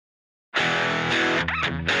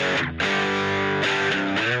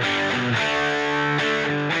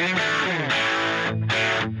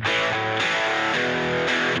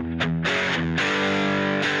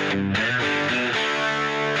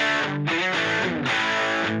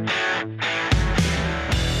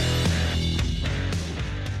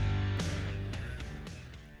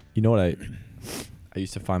You know what I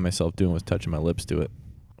used to find myself doing was touching my lips to it,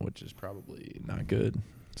 which is probably not good.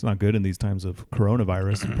 It's not good in these times of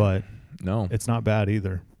coronavirus, but No, it's not bad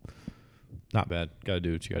either. not bad. Got to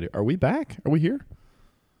do what you got to do. Are we back? Are we here?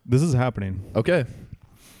 This is happening. Okay.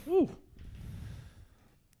 Woo.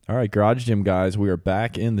 All right, Garage Gym guys, we are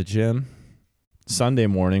back in the gym Sunday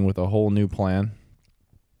morning with a whole new plan.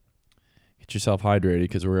 Get yourself hydrated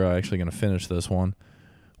because we're actually going to finish this one.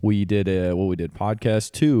 We did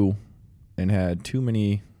podcast 2 and had too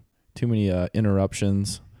many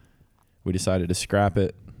interruptions. We decided to scrap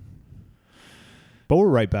it. But we're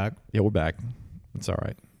right back. Yeah, we're back. It's all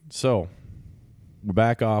right. So we're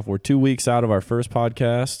back off. We're 2 weeks out of our first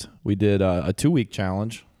podcast. We did a 2-week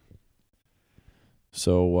challenge.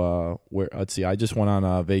 So let's see. I just went on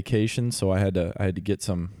a vacation, so I had to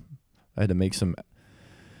make some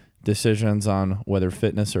decisions on whether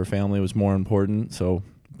fitness or family was more important. So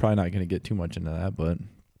probably not going to get too much into that, but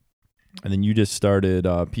and then you just started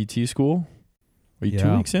PT school. Are you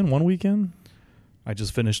 2 weeks in? 1 week in? I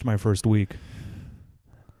just finished my first week.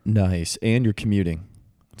 Nice. And you're commuting.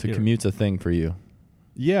 So commute's a thing for you.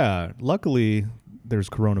 Yeah. Luckily, there's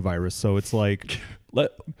coronavirus, so it's like...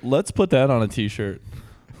 Let's put that on a T-shirt.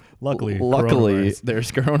 Luckily,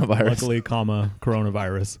 there's coronavirus. Luckily,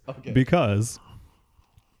 coronavirus. Okay. Because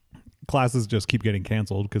classes just keep getting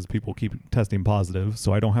canceled because people keep testing positive,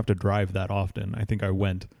 so I don't have to drive that often. I think I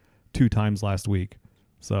went 2 times last week.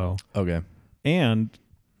 So okay. And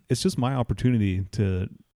it's just my opportunity to,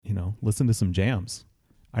 listen to some jams.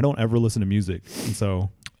 I don't ever listen to music. And so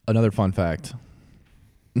another fun fact.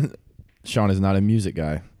 Sean is not a music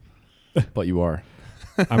guy, but you are.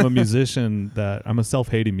 I'm a musician I'm a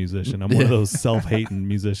self-hating musician. I'm one of those self-hating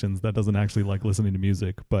musicians that doesn't actually like listening to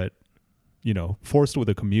music, but forced with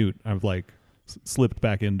a commute, I've slipped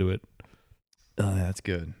back into it. That's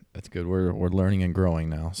good. That's good. We're learning and growing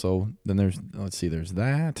now. So then there's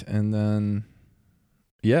that. And then,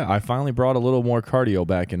 I finally brought a little more cardio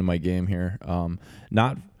back into my game here.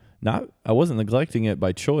 I wasn't neglecting it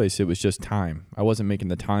by choice. It was just time. I wasn't making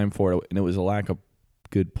the time for it. And it was a lack of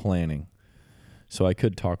good planning. So I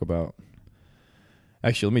could talk about,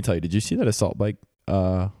 actually, let me tell you, did you see that assault bike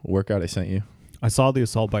workout I sent you? I saw the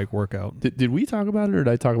assault bike workout. Did we talk about it or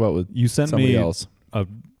did I talk about it with you sent somebody me else? A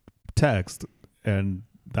text and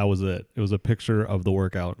that was it. It was a picture of the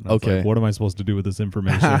workout. And I was okay. like, what am I supposed to do with this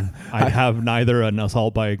information? I have neither an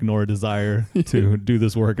assault bike nor a desire to do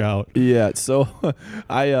this workout. Yeah. So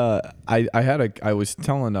I was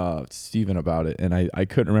telling Steven about it and I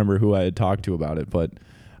couldn't remember who I had talked to about it, but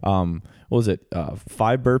what was it?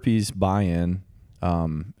 5 burpees buy-in.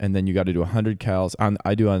 And then you got to do 100 cals.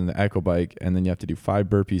 I do on the Echo bike, and then you have to do 5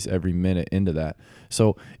 burpees every minute into that.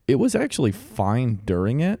 So it was actually fine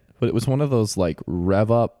during it, but it was one of those rev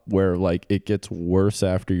up where it gets worse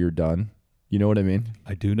after you're done. You know what I mean?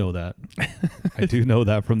 I do know that. I do know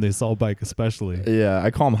that from the assault bike especially. Yeah, I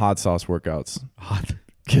call them hot sauce workouts. Hot.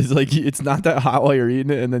 Because it's not that hot while you're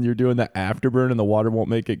eating it, and then you're doing the afterburn, and the water won't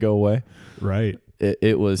make it go away. Right.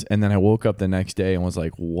 It was, and then I woke up the next day and was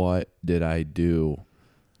like, what did I do?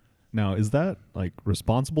 Now, is that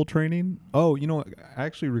responsible training? Oh, I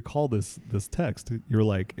actually recall this text. You're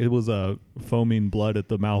like, it was a foaming blood at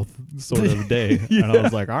the mouth sort of day. Yeah. And I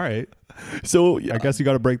was like, all right. So I guess you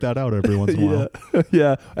got to break that out every once in a while.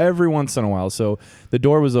 Yeah, every once in a while. So the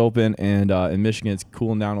door was open, and in Michigan, it's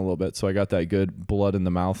cooling down a little bit. So I got that good blood in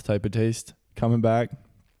the mouth type of taste coming back.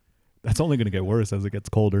 That's only going to get worse as it gets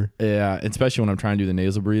colder. Yeah, especially when I'm trying to do the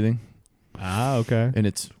nasal breathing. Ah, okay. And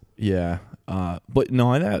it's, but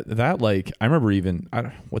no, that I remember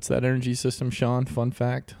what's that energy system, Sean? Fun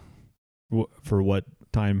fact. For what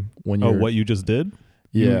time? When what you just did?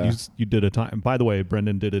 Yeah. You did a time. By the way,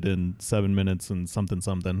 Brendan did it in 7 minutes and something.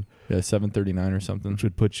 Yeah, 7:39 or something. Which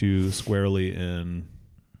would put you squarely in,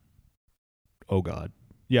 oh God.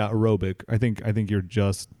 Yeah, aerobic. I think you're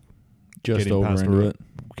just over into it.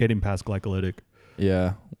 Getting past glycolytic.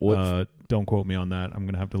 Yeah. Don't quote me on that. I'm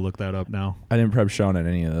going to have to look that up now. I didn't prep Sean at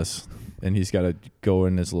any of this. And he's got to go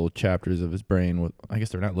in his little chapters of his brain. I guess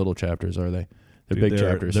they're not little chapters, are they? They're big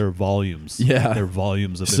chapters. They're volumes. Yeah. They're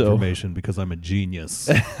volumes of information because I'm a genius.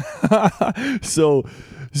 So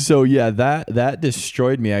yeah, that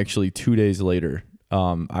destroyed me actually 2 days later.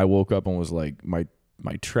 I woke up and was like, my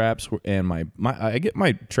traps were, and I get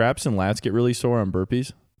my traps and lats get really sore on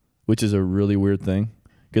burpees, which is a really weird thing.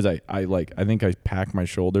 Because I think I pack my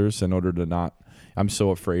shoulders in order to not, I'm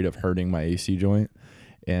so afraid of hurting my AC joint.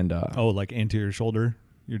 And anterior shoulder,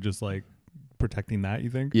 you're just protecting that, you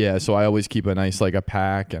think? Yeah, so I always keep a nice a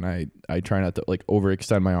pack, and I try not to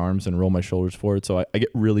overextend my arms and roll my shoulders forward. So I get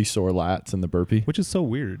really sore lats in the burpee. Which is so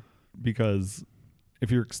weird because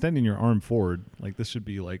if you're extending your arm forward, like this should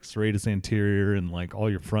be like serratus anterior and like all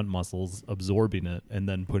your front muscles absorbing it and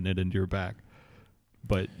then putting it into your back.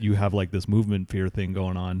 But you have like this movement fear thing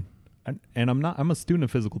going on. And I'm a student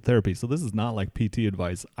of physical therapy, so this is not like PT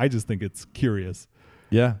advice. I just think it's curious.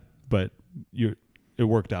 Yeah. But it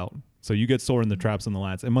worked out. So you get sore in the traps and the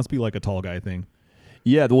lats. It must be like a tall guy thing.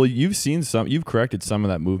 Yeah, well, you've corrected some of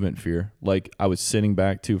that movement fear. Like I was sitting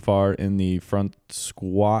back too far in the front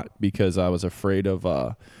squat because I was afraid of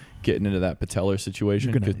getting into that patellar situation.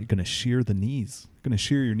 You're gonna shear the knees. You're gonna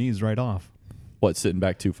shear your knees right off. What, sitting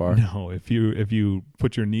back too far? No, if you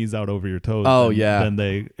put your knees out over your toes, then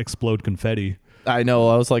they explode confetti. I know.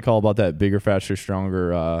 I was like all about that bigger, faster,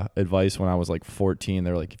 stronger advice when I was like 14.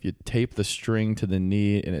 They're like, if you tape the string to the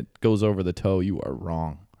knee and it goes over the toe, you are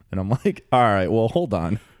wrong. And I'm like, all right, well, hold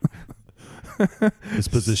on. This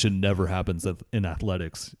position never happens in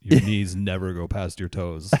athletics. Your knees never go past your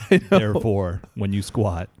toes. Therefore, when you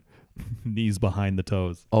squat, knees behind the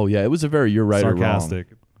toes. Oh, yeah. It was a very you're right sarcastic.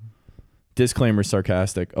 Or wrong. Disclaimer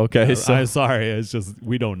sarcastic. Okay. Yeah, so I'm sorry. It's just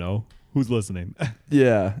we don't know. Who's listening?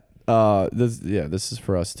 Yeah. This is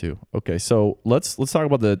for us too. Okay. So let's talk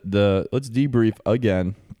about let's debrief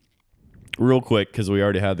again real quick because we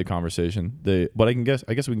already had the conversation. But I guess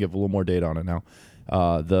we can give a little more data on it now.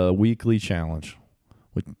 The weekly challenge,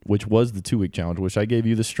 which was the 2-week challenge, which I gave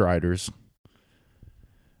you the Striders.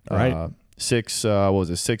 Right. 6, what was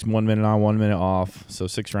it? 6, 1 minute on, 1 minute off. So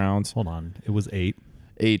 6 rounds. Hold on. It was 8.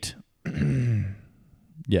 8.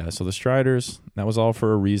 Yeah. So the Striders, that was all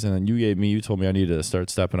for a reason. And you told me I needed to start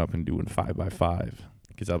stepping up and doing 5x5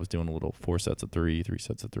 because I was doing a little 4 sets of 3, 3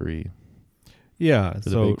 sets of 3. Yeah.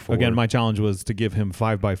 So again, my challenge was to give him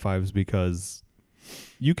 5x5s because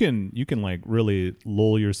you can like really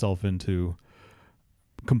lull yourself into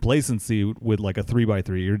complacency with like a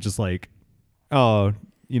 3x3. You're just like, oh,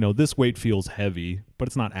 this weight feels heavy, but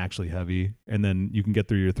it's not actually heavy. And then you can get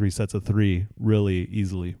through your 3 sets of 3 really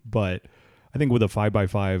easily. But I think with a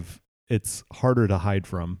 5x5, it's harder to hide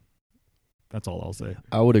from. That's all I'll say.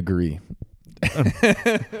 I would agree.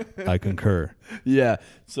 I concur. Yeah.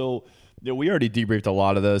 So we already debriefed a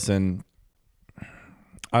lot of this, and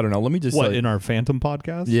I don't know. Let me just in our Phantom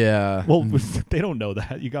podcast? Yeah. Well, they don't know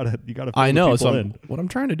that. You gotta. I know. So what I'm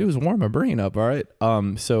trying to do is warm my brain up. All right.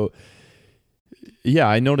 So yeah,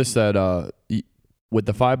 I noticed that with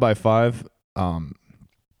the 5x5,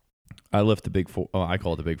 I lift the big 4. Oh, I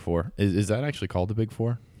call it the big 4. Is that actually called the big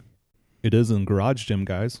 4? It is in Garage Gym,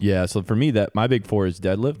 guys. Yeah. So for me, that my big 4 is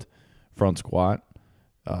deadlift, front squat,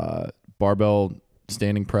 barbell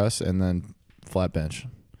standing press, and then flat bench.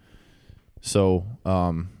 So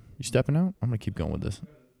you stepping out? I'm gonna keep going with this.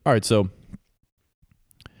 All right. So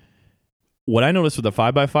what I noticed with the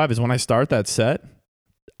 5x5 is when I start that set,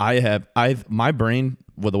 my brain,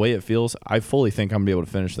 with the way it feels, I fully think I'm gonna be able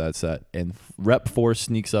to finish that set. And rep 4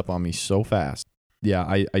 sneaks up on me so fast.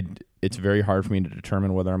 Yeah, it's very hard for me to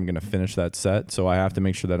determine whether I'm gonna finish that set. So I have to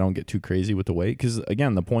make sure that I don't get too crazy with the weight. Because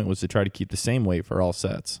again, the point was to try to keep the same weight for all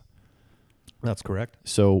sets. That's correct.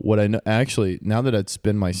 So what I know, actually, now that it's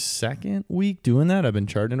been my 2nd week doing that, I've been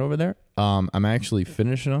charting over there. I'm actually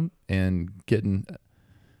finishing them and getting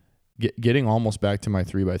almost back to my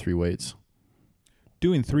 3x3 weights.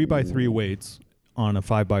 Doing 3x3 weights on a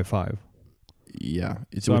 5x5. Yeah.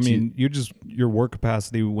 So your work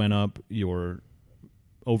capacity went up, your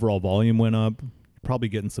overall volume went up, probably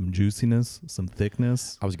getting some juiciness, some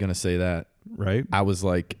thickness. I was gonna say that. Right? I was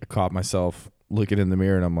like, I caught myself looking in the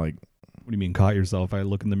mirror, and I'm like, what do you mean caught yourself? I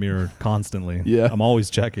look in the mirror constantly. Yeah. I'm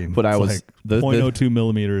always checking. But it's I was like 0.02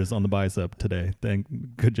 millimeters on the bicep today.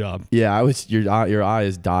 Good job. Yeah, I was. Your eye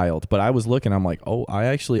is dialed. But I was looking. I'm like, oh,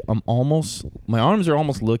 my arms are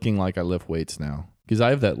almost looking like I lift weights now because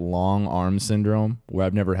I have that long arm syndrome where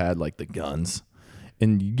I've never had like the guns.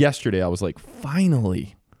 And yesterday I was like,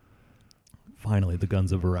 finally, the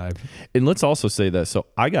guns have arrived. And let's also say this. So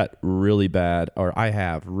I have really bad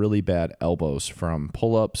elbows from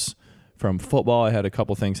pull-ups. From football, I had a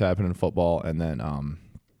couple things happen in football, and then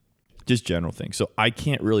just general things. So I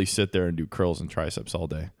can't really sit there and do curls and triceps all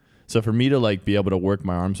day. So for me to like be able to work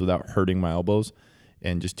my arms without hurting my elbows,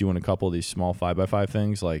 and just doing a couple of these small 5x5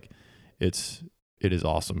 things, like it is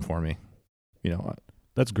awesome for me.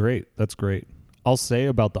 That's great. I'll say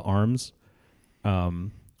about the arms,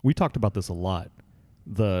 we talked about this a lot.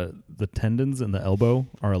 The tendons in the elbow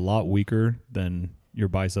are a lot weaker than your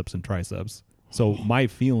biceps and triceps. So my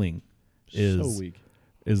feeling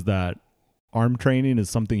is that arm training is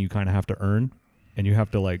something you kind of have to earn, and you have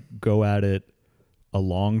to like go at it a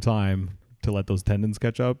long time to let those tendons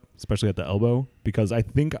catch up, especially at the elbow, because I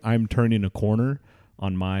think I'm turning a corner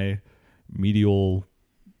on my medial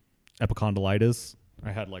epicondylitis.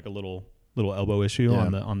 I had like a little elbow issue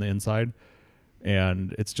on the inside,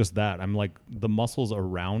 and it's just that I'm like the muscles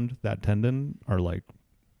around that tendon are like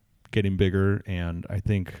getting bigger, and I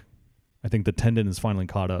think the tendon is finally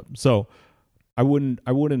caught up. So I wouldn't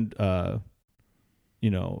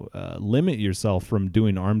limit yourself from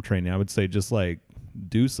doing arm training. I would say just like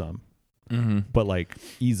do some, but like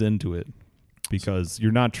ease into it, because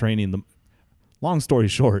you're not training the. Long story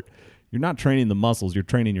short, you're not training the muscles. You're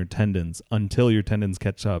training your tendons until your tendons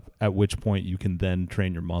catch up. At which point you can then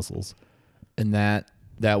train your muscles. And that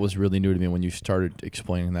was really new to me when you started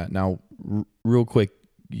explaining that. Now, real quick,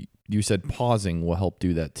 you said pausing will help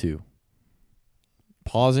do that too.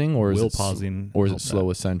 Pausing, or is it slow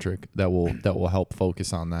eccentric that will help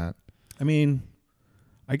focus on that? I mean,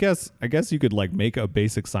 I guess you could like make a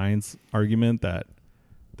basic science argument that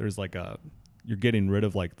there's like you're getting rid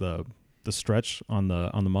of like the stretch on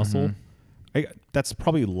the muscle. That's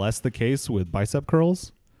probably less the case with bicep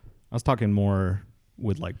curls. I was talking more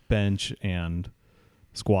with like bench and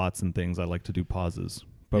squats and things. I like to do pauses,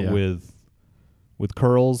 but with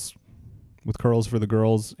curls for the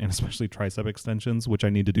girls, and especially tricep extensions, which I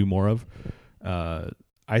need to do more of,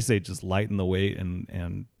 I say just lighten the weight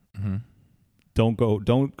and don't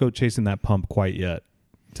go chasing that pump quite yet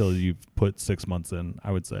till you've put 6 months in.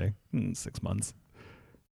 I would say 6 months.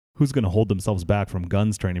 Who's going to hold themselves back from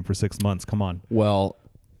guns training for 6 months? Come on. Well,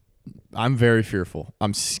 I'm very fearful.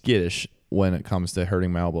 I'm skittish when it comes to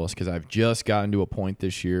hurting my elbows, because I've just gotten to a point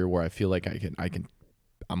this year where I feel like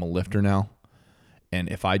I'm a lifter now. And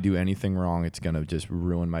if I do anything wrong, it's going to just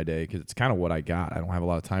ruin my day, because it's kind of what I got. I don't have a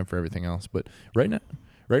lot of time for everything else. But right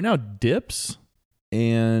now dips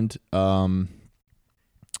and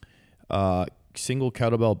single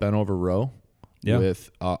kettlebell bent over row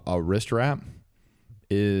with a wrist wrap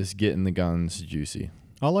is getting the guns juicy.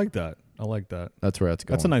 I like that. That's where that's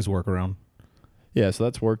going. That's a nice workaround. Yeah, so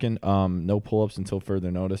that's working. No pull-ups until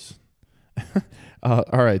further notice. All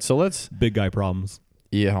right, so let's... Big guy problems.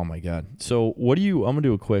 Yeah, oh my God. So I'm going to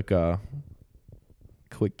do a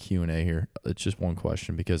quick Q&A here. It's just one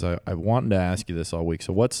question, because I wanted to ask you this all week.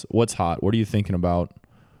 So what's hot? What are you thinking about?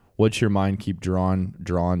 What's your mind keep drawn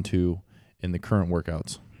to in the current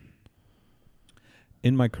workouts?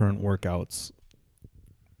 In my current workouts,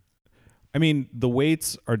 I mean, the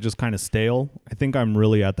weights are just kind of stale. I think I'm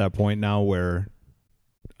really at that point now where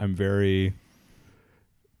I'm very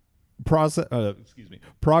progress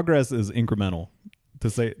is incremental,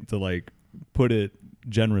 to like put it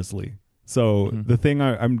generously. So the thing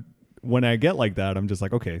I'm when I get like that, I'm just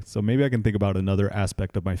like, okay, so maybe I can think about another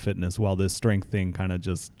aspect of my fitness while this strength thing kind of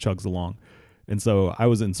just chugs along. And so I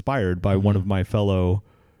was inspired by one of my fellow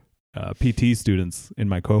PT students in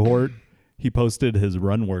my cohort. He posted his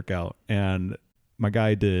run workout, and my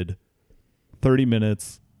guy did 30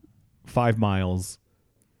 minutes, 5 miles,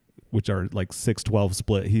 which are like 6-12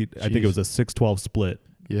 split. I think it was a 6-12 split.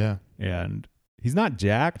 Yeah. And he's not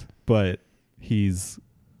jacked, but he's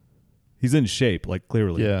in shape, like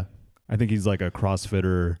clearly. Yeah. I think he's like a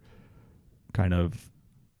CrossFitter kind of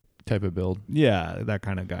type of build. Yeah, that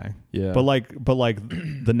kind of guy. Yeah. But like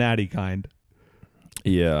the natty kind.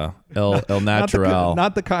 Yeah, El Natural.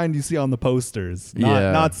 Not the kind you see on the posters.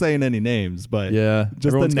 Not saying any names, but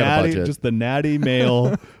just the natty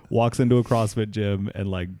male walks into a CrossFit gym and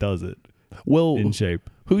like does it. Well, in shape.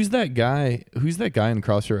 Who's that guy? Who's that guy in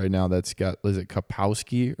CrossFit right now that's got, is it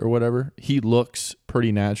Kapowski or whatever? He looks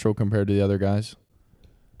pretty natural compared to the other guys.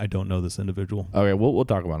 I don't know this individual. Okay, we'll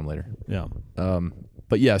talk about him later. Yeah.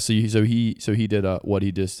 But yeah, so he did what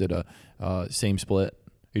he just did a same split.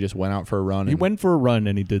 He just went out for a run. He went for a run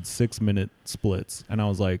and he did 6-minute splits. And I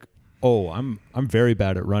was like, oh, I'm very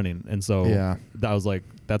bad at running. And so I was like,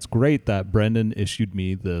 that's great that Brendan issued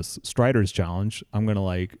me this Striders challenge. I'm going to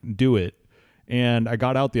like do it. And I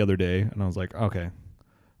got out the other day and I was like, okay,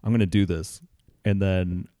 I'm going to do this. And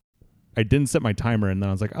then I didn't set my timer. And then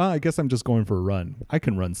I was like, I guess I'm just going for a run. I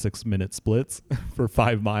can run 6-minute splits for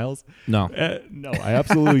 5 miles. No, no, I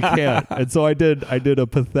absolutely can't. And so I did a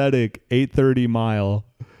pathetic 8:30 mile,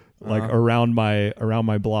 like around my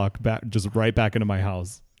block, just right back into my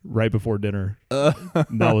house right before dinner.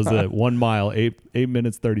 That was it. 1 mile, 8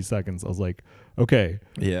 minutes, 30 seconds. I was like, okay,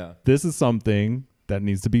 this is something that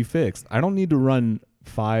needs to be fixed. I don't need to run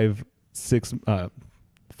 5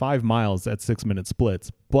 miles at 6-minute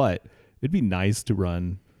splits, but it'd be nice to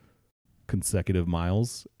run consecutive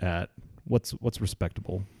miles at what's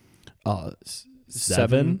respectable. 7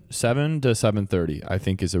 to 7:30, I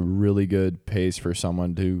think, is a really good pace for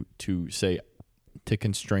someone to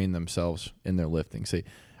constrain themselves in their lifting. Say,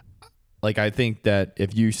 like, I think that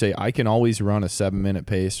if you say I can always run a 7-minute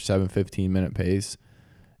pace, 7 15-minute pace,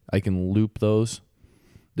 I can loop those.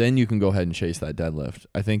 then you can go ahead and chase that deadlift.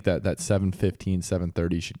 I think that 715,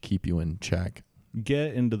 730 should keep you in check.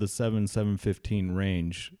 Get into the 715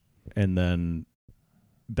 range, and then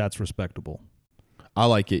that's respectable. I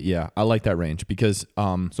like it. Yeah, I like that range because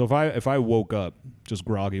So if I woke up just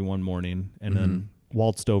groggy one morning and then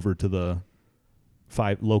waltzed over to the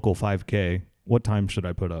local 5K, what time should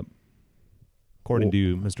I put up? According to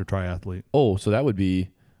you, Mr. Triathlete. Oh, so that would be,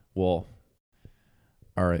 well,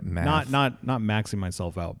 all right, math. Not maxing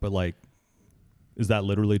myself out, but like, is that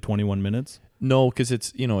literally 21 minutes? No, because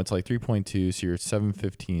it's it's like 3.2, so you're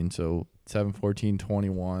 7:15, so 7:14,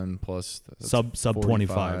 21 plus Sub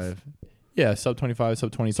 25. Yeah, sub 25,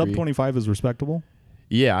 sub 23. Sub 25 is respectable.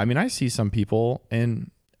 Yeah, I mean, I see some people, and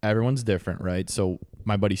everyone's different, right? So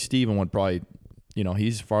my buddy Steven would probably,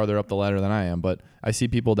 he's farther up the ladder than I am, but I see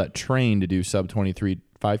people that train to do sub 23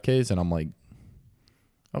 5Ks, and I'm like,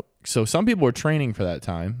 oh, so some people are training for that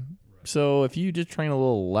time. So if you just train a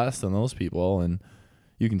little less than those people and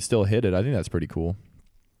you can still hit it, I think that's pretty cool.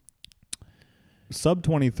 Sub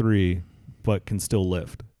 23, but can still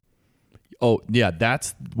lift. Oh, yeah,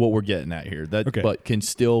 that's what we're getting at here. That, okay. But can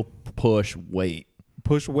still push weight.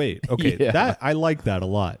 Push weight. Okay, Yeah. I like that a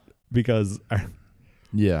lot because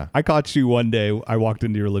Yeah. I caught you one day. I walked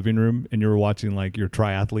into your living room and you were watching like your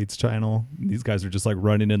triathletes channel. These guys are just like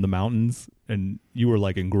running in the mountains, and you were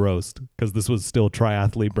like engrossed because this was still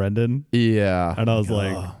triathlete Brendan. Yeah. And I was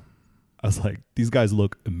like, these guys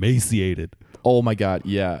look emaciated. Oh my God,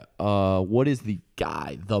 yeah. What is the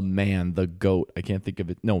guy, the man, the GOAT? I can't think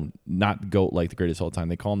of it. No, not GOAT like the greatest of all time.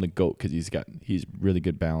 They call him the GOAT because he's really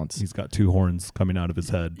good balance. He's got two horns coming out of his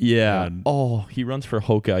head. Yeah. He runs for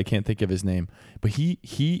Hoka. I can't think of his name, but he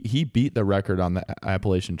beat the record on the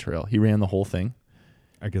Appalachian Trail. He ran the whole thing.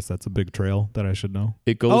 I guess that's a big trail that I should know.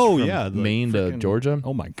 It goes from Maine to Georgia.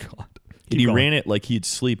 Oh my God. And he ran it like he'd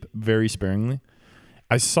sleep very sparingly.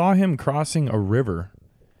 I saw him crossing a river,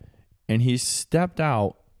 and he stepped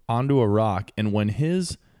out onto a rock, and when he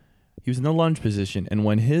was in the lunge position, and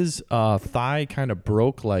when his thigh kind of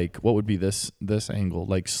broke, like what would be this angle,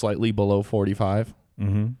 like slightly below 45,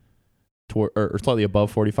 or slightly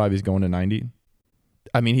above 45, he's going to 90.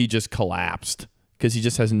 I mean, he just collapsed because he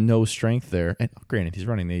just has no strength there. And granted, he's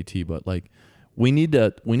running the AT, but like we need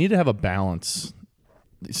to have a balance.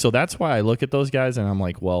 So that's why I look at those guys and I'm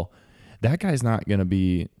like, well, that guy's not gonna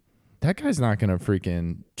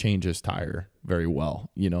freaking change his tire very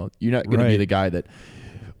well. You're not gonna be the guy that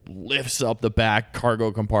lifts up the back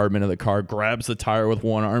cargo compartment of the car, grabs the tire with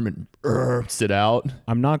one arm and burps it out.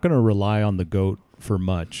 I'm not gonna rely on the GOAT for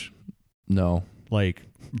much. No. Like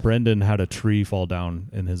Brendan had a tree fall down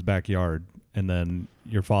in his backyard, and then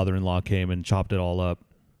your father-in-law came and chopped it all up.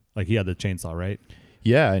 Like he had the chainsaw, right?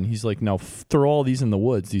 Yeah, and he's like, now throw all these in the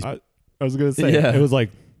woods. I was gonna say it was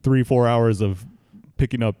like 3-4 hours of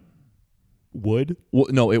picking up wood. Well,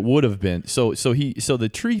 no, it would have been. So the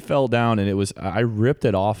tree fell down, and I ripped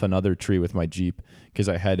it off another tree with my Jeep because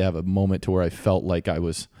I had to have a moment to where I felt like I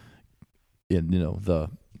was in, the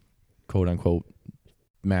quote unquote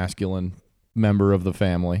masculine member of the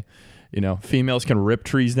family. Females can rip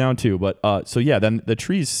trees down too, but then the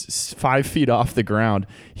tree's 5 feet off the ground.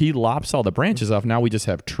 He lops all the branches off. Now we just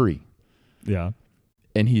have tree. Yeah.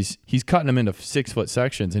 And he's cutting them into 6-foot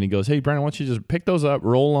sections, and he goes, "Hey, Brandon, why don't you just pick those up,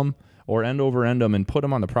 roll them, or end over end them, and put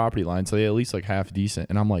them on the property line so they at least like half decent."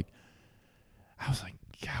 And I was like,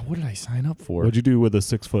 God, what did I sign up for? What'd you do with a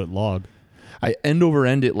 6-foot log? I end over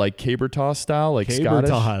end it like caber toss style, like caber Scottish.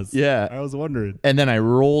 Toss. Yeah, I was wondering. And then I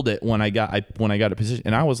rolled it when I got a position,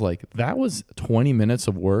 and I was like, that was 20 minutes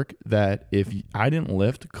of work that if I didn't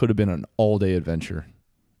lift could have been an all day adventure.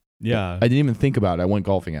 Yeah, I didn't even think about it. I went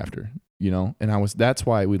golfing after. And that's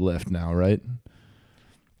why we lift now, right?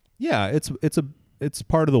 Yeah, it's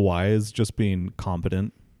part of the why is just being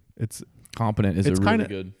competent. Competent is a really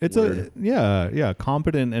good word.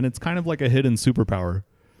 Competent, and it's kind of like a hidden superpower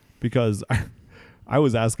because I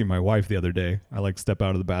was asking my wife the other day. I like step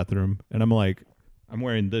out of the bathroom and I'm like, I'm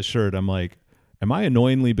wearing this shirt. I'm like, am I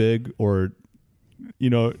annoyingly big, or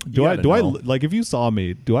do I like, if you saw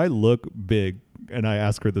me, do I look big? And I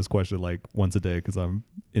ask her this question like once a day because I'm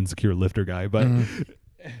insecure lifter guy, but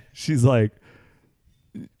she's like,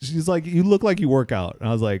 you look like you work out. And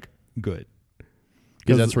I was like, good.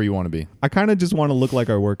 Because that's where you want to be. I kind of just want to look like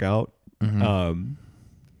I work out and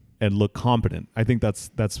look competent. I think that's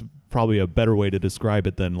probably a better way to describe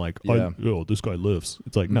it than like, this guy lifts.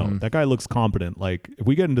 It's like, no, that guy looks competent. Like if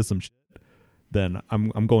we get into some shit, then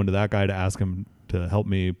I'm going to that guy to ask him to help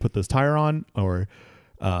me put this tire on, or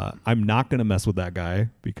I'm not going to mess with that guy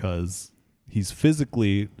because he's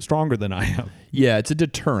physically stronger than I am. Yeah, it's a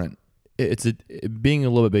deterrent. Being a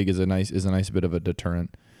little bit big is a nice bit of a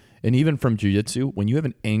deterrent. And even from jiu-jitsu, when you have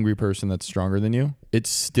an angry person that's stronger than you, it's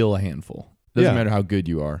still a handful. Doesn't matter how good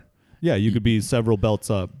you are. Yeah, you could be several belts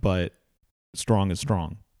up, but strong is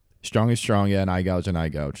strong. Strong is strong, yeah, and eye gouge and eye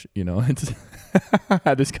gouge. You know, it's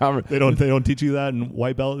had this conversation. They don't teach you that, and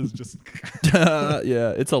white belt is just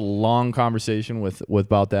yeah, it's a long conversation with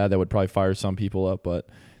about that would probably fire some people up, but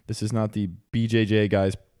this is not the BJJ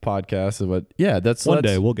guys podcast. But yeah, one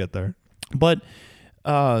day we'll get there. But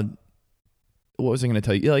what was I going to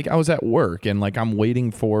tell you? Like, I was at work and like I'm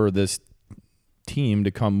waiting for this team to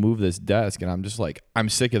come move this desk, and I'm just like, I'm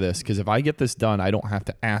sick of this, because if I get this done, I don't have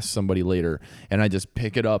to ask somebody later, and I just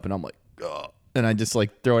pick it up and I'm like, ugh, and I just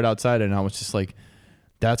like throw it outside, and I was just like,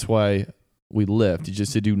 that's why we lift,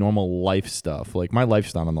 just to do normal life stuff. Like, my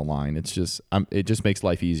life's not on the line. It's just it just makes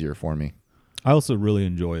life easier for me. I also really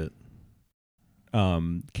enjoy it.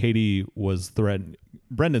 Katie was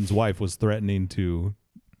Brendan's wife was threatening to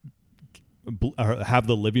have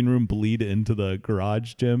the living room bleed into the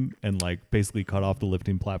garage gym and like basically cut off the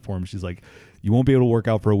lifting platform. She's like, you won't be able to work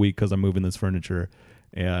out for a week because I'm moving this furniture.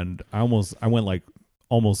 And I went like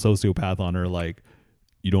almost sociopath on her, like,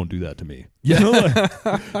 you don't do that to me. Yeah.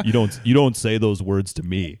 you don't say those words to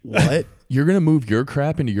me. What? You're gonna move your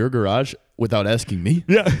crap into your garage without asking me?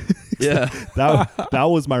 Yeah. Yeah. that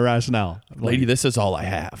was my rationale. Lady, this is all I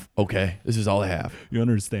have. Okay. This is all I have. You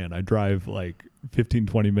understand. I drive like 15,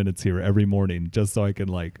 20 minutes here every morning just so I can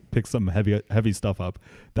like pick some heavy stuff up.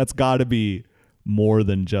 That's gotta be more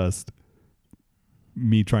than just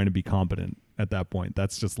me trying to be competent at that point.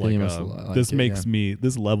 That's just like,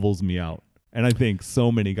 this levels me out. And I think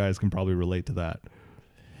so many guys can probably relate to that.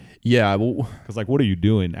 Yeah. Because like, what are you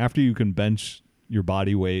doing? After you can bench your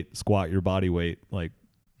body weight, squat your body weight, like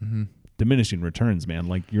diminishing returns, man.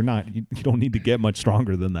 Like you don't need to get much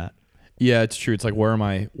stronger than that. Yeah, it's true. It's like, where am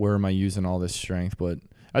I using all this strength? But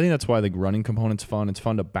I think that's why the running component's fun. It's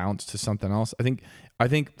fun to bounce to something else. I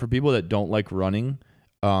think for people that don't like running,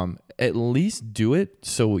 at least do it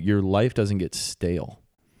so your life doesn't get stale.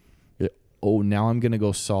 Now I'm going to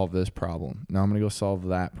go solve this problem. Now I'm going to go solve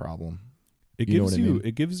that problem. It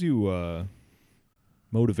gives you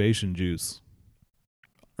motivation juice.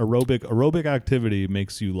 Aerobic activity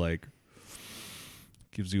makes you like,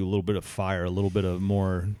 gives you a little bit of fire, a little bit of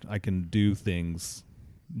more I can do things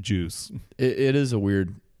juice. It is a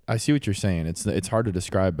weird, I see what you're saying. It's hard to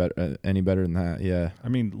describe any better than that. Yeah. I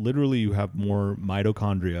mean, literally you have more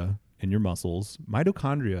mitochondria in your muscles.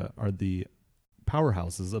 Mitochondria are the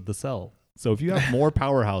powerhouses of the cell. So if you have more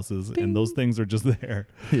powerhouses and those things are just there,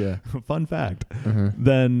 yeah, fun fact,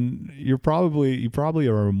 then you probably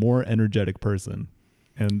are a more energetic person.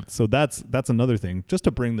 And so that's another thing. Just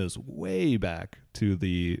to bring this way back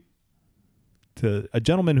to a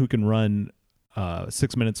gentleman who can run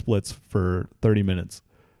 6-minute splits for 30 minutes.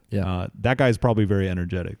 Yeah, that guy's probably very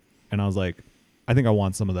energetic. And I was like, I think I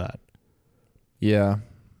want some of that. Yeah.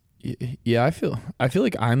 Yeah, I feel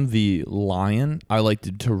like I'm the lion. I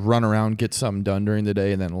like to run around, get something done during the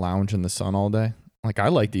day, and then lounge in the sun all day. Like, I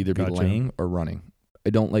like to either be laying or running.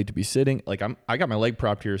 I don't like to be sitting. Like, I got my leg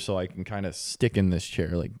propped here so I can kind of stick in this chair.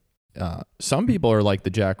 Like, some people are like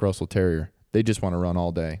the Jack Russell Terrier. They just want to run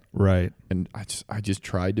all day. Right. And I just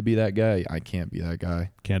tried to be that guy. I can't be that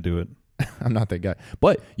guy. Can't do it. I'm not that guy.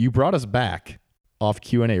 But you brought us back off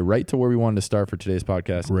Q&A right to where we wanted to start for today's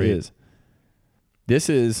podcast. Great.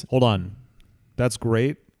 Hold on. That's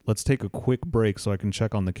great. Let's take a quick break so I can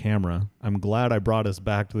check on the camera. I'm glad I brought us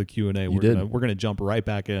back to the Q&A. We're going to jump right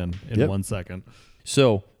back in 1 second.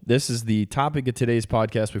 So this is the topic of today's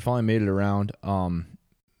podcast. We finally made it around.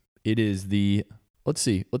 It is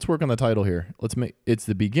let's work on the title here. It's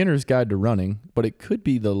the beginner's guide to running, but it could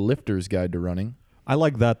be the lifter's guide to running. I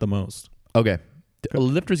like that the most. Okay. A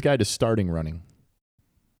lifter's guide to starting running.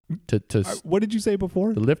 What did you say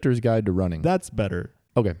before? The lifter's guide to running. That's better.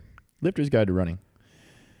 Okay. Lifter's guide to running.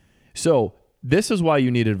 So this is why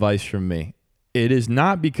you need advice from me. It is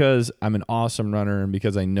not because I'm an awesome runner and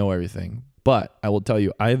because I know everything, but I will tell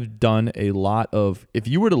you, I've done a lot of, if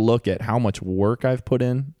you were to look at how much work I've put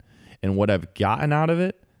in and what I've gotten out of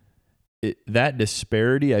it, that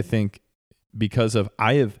disparity, I think, because of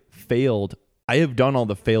I have done all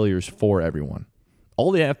the failures for everyone.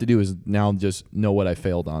 All they have to do is now just know what I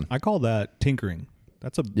failed on. I call that tinkering.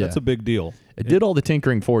 That's a big deal. It did all the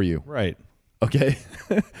tinkering for you. Right. Okay.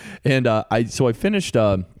 And I finished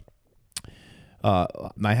my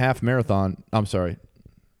half marathon. I'm sorry,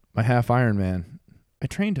 my half Ironman. I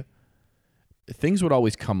trained. Things would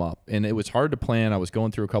always come up, and it was hard to plan. I was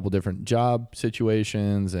going through a couple different job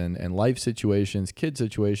situations and life situations, kid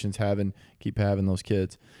situations, keep having those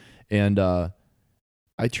kids. And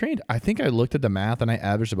I trained, I think I looked at the math and I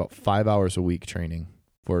averaged about 5 hours a week training.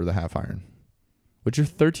 for the half iron, which are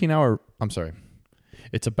 13-hour. I'm sorry.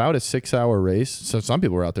 It's about a 6-hour race. So some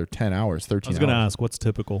people are out there 10 hours, 13 hours. I was going to ask, what's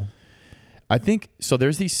typical? I think, so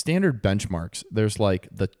there's these standard benchmarks. There's like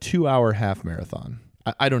the 2-hour half marathon.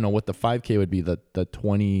 I don't know what the 5K would be, the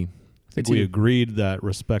 20. I think we agreed that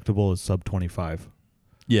respectable is sub 25.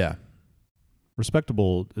 Yeah.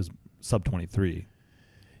 Respectable is sub 23.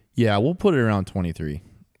 Yeah, we'll put it around 23.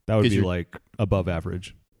 That would be like above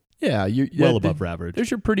average. Yeah, well above average.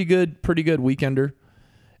 There's your pretty good weekender.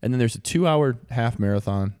 And then there's a 2-hour half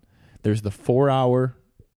marathon. There's the 4-hour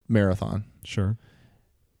marathon. Sure.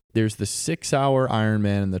 There's the 6-hour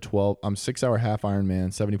Ironman and the 6-hour half Ironman,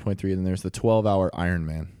 70.3, and then there's the 12-hour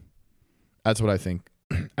Ironman. That's what I think.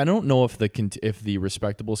 I don't know if the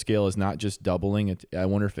respectable scale is not just doubling it. I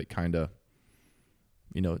wonder if it kind of,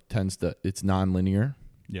 it's non-linear.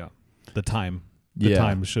 Yeah. The time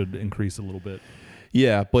should increase a little bit.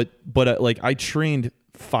 Yeah, but like I trained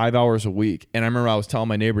 5 hours a week, and I remember I was telling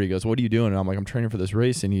my neighbor, he goes, "What are you doing?" And I'm like, "I'm training for this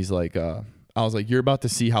race," and he's like, I was like, "You're about to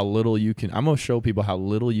see how little you can. I'm gonna show people how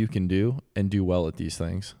little you can do and do well at these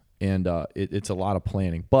things." And it's a lot of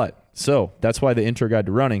planning. But so that's why the intro guide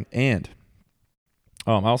to running. And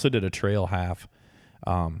I also did a trail half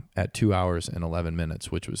at 2 hours and 11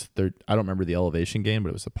 minutes, which was I don't remember the elevation gain, but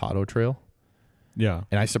it was the Pato Trail. Yeah,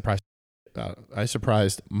 and I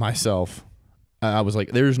surprised myself. I was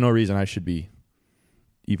like, "There's no reason I should be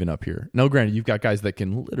even up here." No, granted, you've got guys that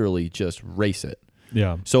can literally just race it.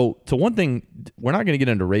 Yeah. So one thing, we're not going to get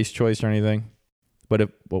into race choice or anything, but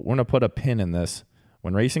we're going to put a pin in this.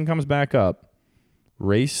 When racing comes back up,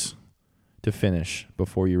 race to finish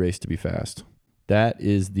before you race to be fast. That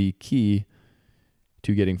is the key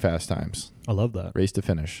to getting fast times. I love that. Race to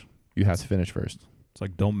finish. You have to finish first. It's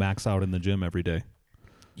like, don't max out in the gym every day.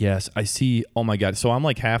 Yes, I see. Oh my God. So I'm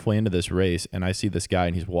like halfway into this race and I see this guy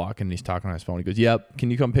and he's walking and he's talking on his phone. He goes, "Yep, can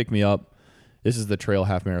you come pick me up? This is the trail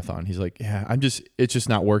half marathon." He's like, "Yeah, it's just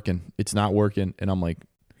not working. It's not working." And I'm like,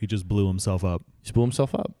 he just blew himself up.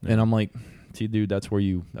 Yeah. And I'm like, "See, dude, that's where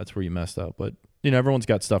you messed up." But everyone's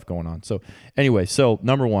got stuff going on. So anyway,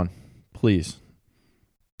 number one, please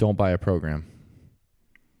don't buy a program.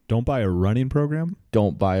 Don't buy a running program?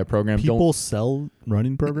 Don't buy a program. People sell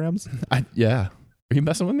running programs? Yeah. Are you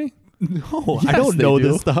messing with me? No, yes, I don't know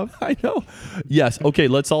this stuff. I know. Yes. Okay.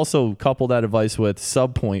 Let's also couple that advice with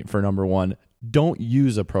sub point for number one. Don't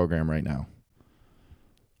use a program right now.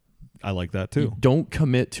 I like that too. Don't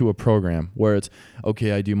commit to a program where it's,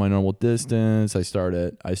 okay, I do my normal distance. I start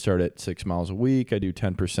at 6 miles a week. I do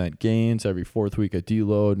 10% gains. Every fourth week I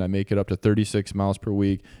deload and I make it up to 36 miles per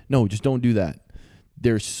week. No, just don't do that.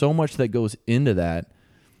 There's so much that goes into that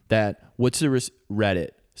what's the Reddit,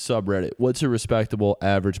 subreddit, what's a respectable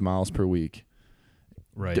average miles per week?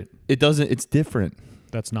 Right. It's different.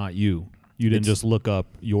 That's not you. You didn't just look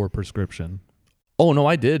up your prescription. Oh no,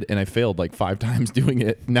 I did, and I failed like 5 times doing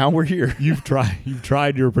it. Now we're here. You've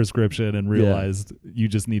tried your prescription and realized you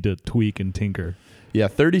just need to tweak and tinker. Yeah,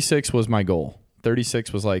 36 was my goal.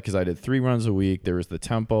 36 was like, because I did 3 runs a week. There was the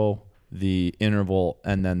tempo, the interval,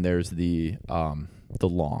 and then there's the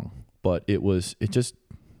long. But it just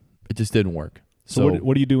didn't work. So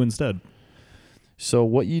what do you do instead? So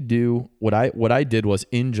what I did was,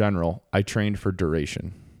 in general, I trained for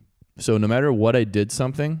duration. So no matter what I did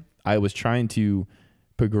something, I was trying to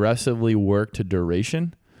progressively work to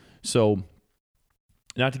duration. So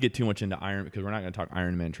not to get too much into Iron, because we're not going to talk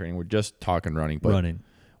Ironman training. We're just talking running. But running.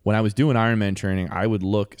 When I was doing Ironman training, I would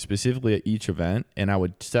look specifically at each event and I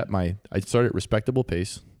would I'd start at respectable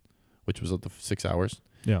pace, which was at the 6 hours.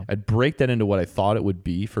 Yeah. I'd break that into what I thought it would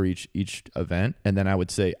be for each event. And then I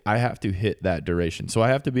would say, I have to hit that duration. So I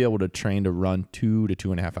have to be able to train to run 2 to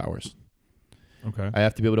 2.5 hours. Okay. I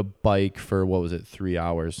have to be able to bike for, 3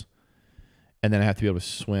 hours. And then I have to be able to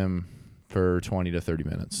swim for 20 to 30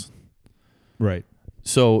 minutes. Right.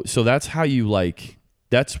 So that's how you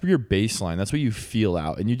that's your baseline. That's what you feel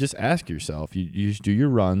out. And you just ask yourself, you just do your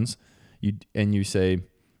runs and you say,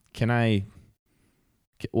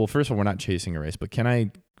 well, first of all, we're not chasing a race, but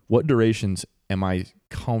what durations am I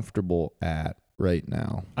comfortable at right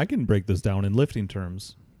now? I can break this down in lifting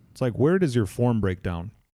terms. It's like, where does your form break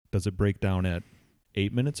down? Does it break down at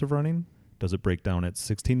 8 minutes of running? Does it break down at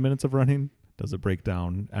 16 minutes of running? Does it break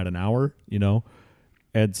down at an hour?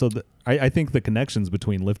 And so I think the connections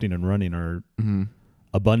between lifting and running are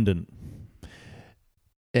abundant.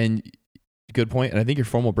 And good point. And I think your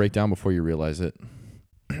form will break down before you realize it.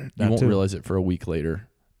 You won't realize it for a week later.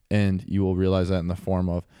 And you will realize that in the form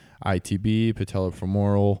of ITB,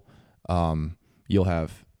 patellofemoral. You'll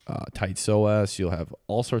have tight psoas. You'll have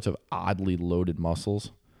all sorts of oddly loaded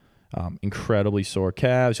muscles. Incredibly sore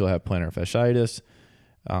calves. You'll have plantar fasciitis.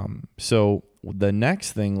 So the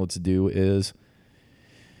next thing let's do is,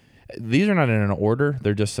 these are not in an order.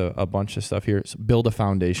 They're just a bunch of stuff here. So build a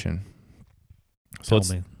foundation. So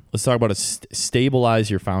let's talk about stabilize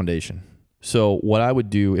your foundation. So what I would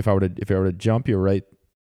do if I were to jump you right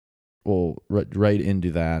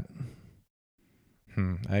into that.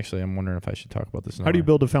 Actually, I'm wondering if I should talk about this. How do you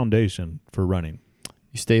build a foundation for running?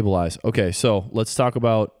 You stabilize. Okay, so let's talk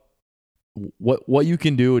about what you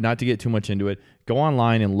can do. Not to get too much into it, go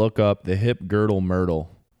online and look up the hip girdle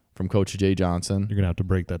Myrtle from Coach Jay Johnson. You're gonna have to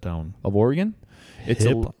break that down. Of Oregon. It's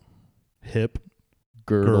hip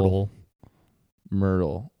girdle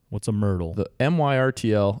Myrtle. What's a myrtle? The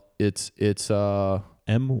MYRTL. It's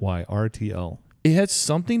MYRTL. It has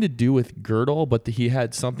something to do with girdle, but he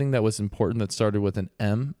had something that was important that started with an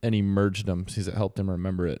M, and he merged them because it helped him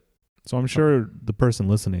remember it. So I'm sure the person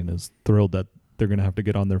listening is thrilled that they're going to have to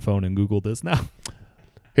get on their phone and Google this now.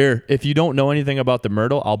 Here, if you don't know anything about the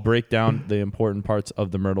Myrtle, I'll break down the important parts of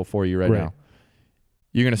the Myrtle for you right now.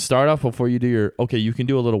 You're going to start off before you do you can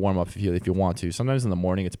do a little warm-up if you want to. Sometimes in the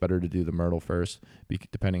morning, it's better to do the Myrtle first,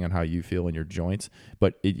 depending on how you feel in your joints.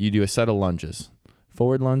 But you do a set of lunges.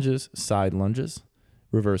 Forward lunges, side lunges,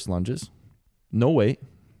 reverse lunges, no weight.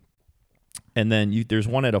 And then there's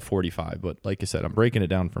one at a 45, but like I said, I'm breaking it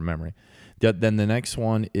down from memory. Then the next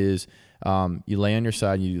one is you lay on your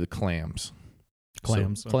side and you do the clams.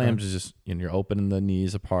 Clams. So clams is just, you're opening the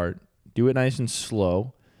knees apart. Do it nice and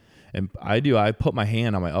slow. And I put my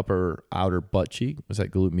hand on my outer butt cheek. Was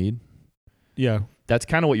that glute med? Yeah. That's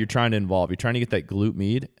kind of what you're trying to involve. You're trying to get that glute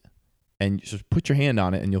med, and you just put your hand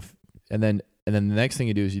on it, and then the next thing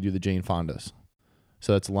you do is you do the Jane Fondas.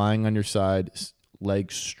 So that's lying on your side,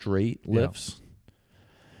 legs straight lifts. Yeah.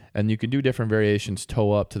 And you can do different variations,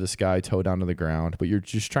 toe up to the sky, toe down to the ground, but you're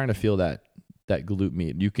just trying to feel that glute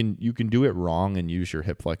med. You can do it wrong and use your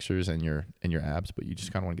hip flexors and your abs, but you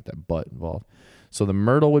just kind of want to get that butt involved. So the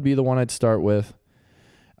Myrtle would be the one I'd start with.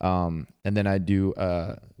 And then I'd do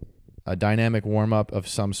a dynamic warm-up of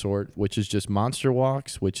some sort, which is just monster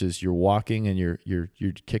walks, which is you're walking and you're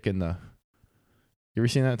kicking the... You ever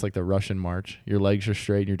seen that? It's like the Russian march. Your legs are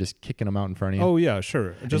straight and you're just kicking them out in front of you. Oh, yeah,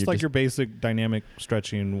 sure. Just like your basic dynamic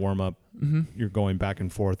stretching warm-up. Mm-hmm. You're going back and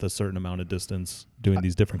forth a certain amount of distance, doing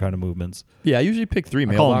these different kind of movements. Yeah, I usually pick 3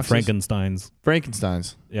 mailboxes. I call them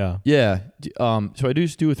Frankensteins. Yeah. Yeah. So I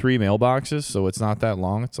just do 3 mailboxes, so it's not that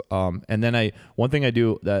long. It's and then one thing I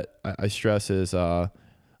do that I stress is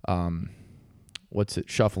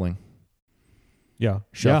shuffling. Yeah.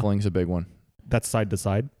 Shuffling's a big one. That's side to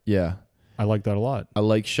side? Yeah. I like that a lot. I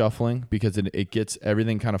like shuffling because it gets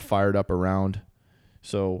everything kind of fired up around.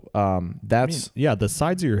 So that's... the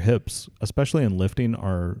sides of your hips, especially in lifting,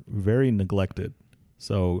 are very neglected.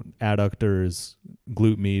 So adductors,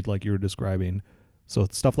 glute med, like you were describing. So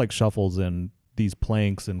stuff like shuffles and these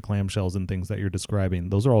planks and clamshells and things that you're describing,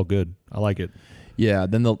 those are all good. I like it. Yeah.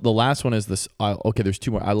 Then the last one is this. There's 2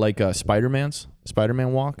 more. I like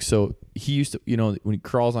Spider-Man walk. So he used to, when he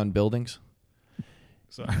crawls on buildings...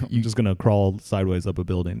 So I'm just going to crawl sideways up a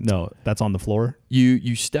building. No, that's on the floor.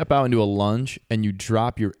 You step out into a lunge and you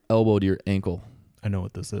drop your elbow to your ankle. I know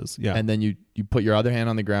what this is. Yeah. And then you put your other hand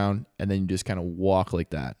on the ground and then you just kind of walk like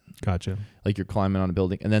that. Gotcha. Like you're climbing on a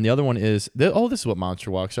building. And then the other one is, this is what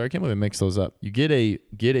monster walks are. I can't believe I mix those up. You get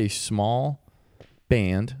a small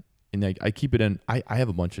band, and I keep it in. I have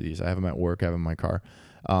a bunch of these. I have them at work. I have them in my car.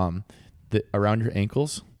 Around your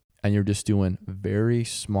ankles, and you're just doing very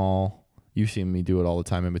small... You see me do it all the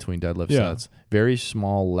time in between deadlift sets. Very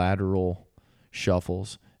small lateral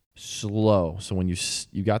shuffles, slow. So when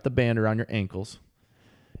you got the band around your ankles,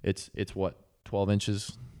 it's what, 12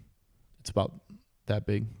 inches? It's about that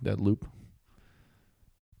big, that loop.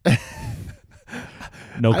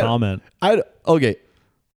 No comment. Okay.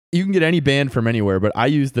 You can get any band from anywhere, but I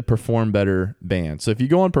use the Perform Better band. So if you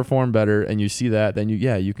go on Perform Better and you see that, then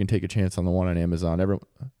you can take a chance on the one on Amazon.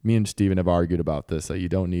 Me and Steven have argued about this, that you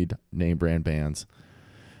don't need name brand bands.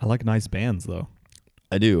 I like nice bands, though.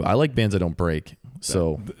 I do. I like bands that don't break.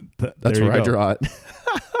 So that's where I draw it.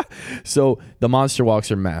 So the monster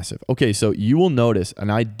walks are massive. Okay, so you will notice,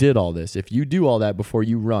 and I did all this, if you do all that before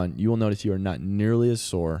you run, you will notice you are not nearly as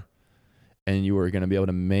sore, and you are going to be able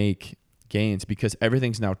to make gains because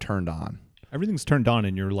everything's now turned on. Everything's turned on,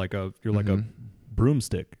 and you're like a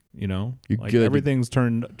broomstick. You're like good. Everything's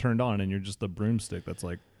turned on, and you're just a broomstick that's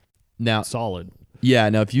like now solid. Yeah.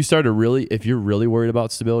 Now, if you're really worried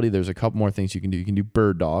about stability, there's a couple more things you can do. You can do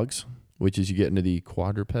bird dogs, which is you get into the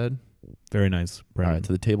quadruped. Very nice, Brandon. All right,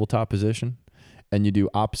 to the tabletop position, and you do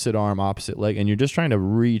opposite arm, opposite leg, and you're just trying to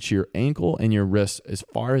reach your ankle and your wrist as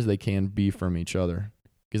far as they can be from each other.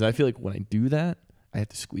 Because I feel like when I do that, I have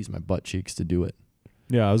to squeeze my butt cheeks to do it.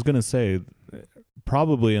 Yeah, I was gonna say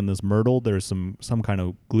probably in this Myrtle there's some kind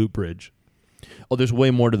of glute bridge. Oh, there's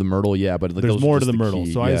way more to the Myrtle, yeah, but like, There's those are more to just the Myrtle.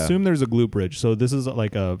 key, So I yeah. assume there's a glute bridge. So this is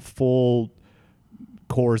like a full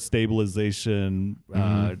core stabilization,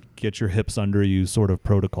 get your hips under you sort of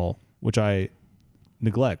protocol, which I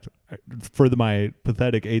neglect. For my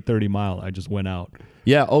pathetic 8:30 mile, I just went out.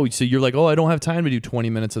 Yeah. Oh, so you're like, oh, I don't have time to do 20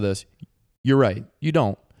 minutes of this. You're right. You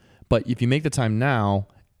don't. But if you make the time now,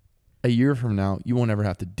 a year from now, you won't ever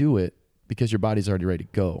have to do it because your body's already ready to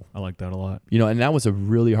go. I like that a lot. You know, and that was a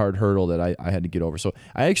really hard hurdle that I had to get over. So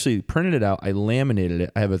I actually printed it out. I laminated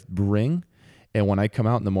it. I have a ring. And when I come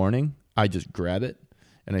out in the morning, I just grab it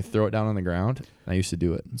and I throw it down on the ground. I used to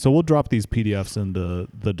do it. So we'll drop these PDFs into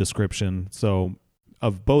the description. So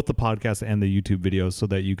of both the podcast and the YouTube videos so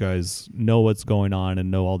that you guys know what's going on and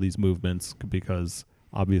know all these movements, because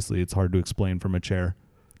obviously it's hard to explain from a chair.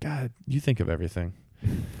 God, you think of everything.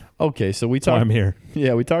 Okay, so So I'm here.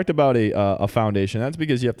 Yeah, we talked about a foundation. That's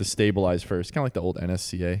because you have to stabilize first, kind of like the old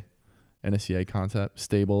NSCA concept,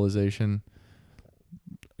 stabilization.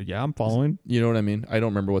 Yeah, I'm following. You know what I mean? I don't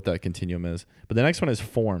remember what that continuum is. But the next one is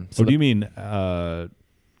form. So So do you mean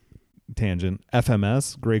tangent?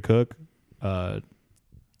 FMS, Gray Cook,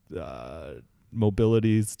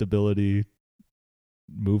 mobility, stability,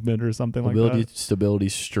 movement, or something mobility, like that? stability,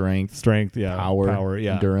 strength, Strength, yeah. power,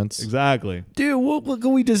 yeah. endurance. Exactly. Dude, look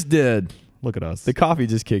what we just did. Look at us. The coffee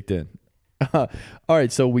just kicked in. All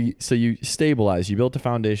right, so you stabilize, you built a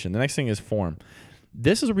foundation. The next thing is form.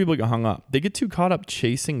 This is where people get hung up. They get too caught up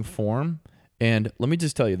chasing form. And let me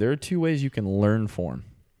just tell you, there are two ways you can learn form.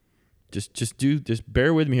 Just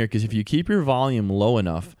bear with me here, because if you keep your volume low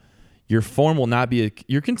enough, your form will not be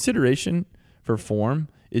your consideration for form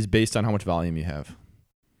is based on how much volume you have.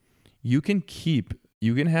 You can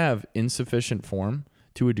have insufficient form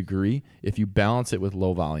to a degree if you balance it with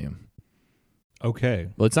low volume. Okay.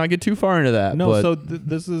 Let's not get too far into that. No, but so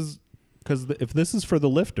this is because if this is for the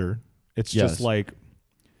lifter, it's Yes. just like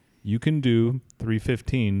you can do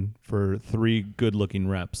 315 for 3 good-looking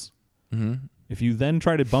reps. Mhm. If you then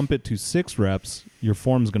try to bump it to 6 reps, your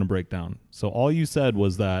form's going to break down. So all you said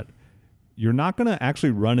was that you're not going to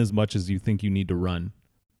actually run as much as you think you need to run,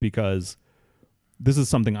 because this is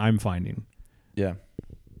something I'm finding. Yeah.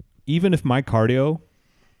 Even if my cardio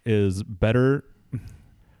is better,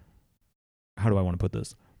 how do I want to put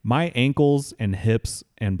this? My ankles and hips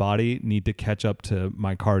and body need to catch up to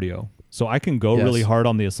my cardio. So I can go Yes. really hard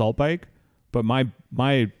on the assault bike, but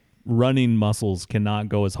my running muscles cannot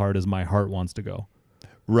go as hard as my heart wants to go.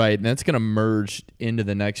 Right, and that's going to merge into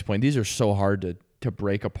the next point. These are so hard to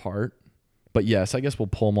break apart. But yes, I guess we'll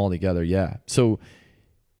pull them all together. Yeah. So,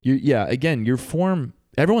 again, your form,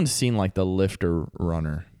 everyone's seen like the lifter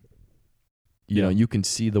runner. You know, you can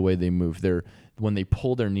see the way they move. When they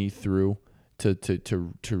pull their knee through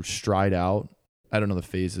to stride out, I don't know the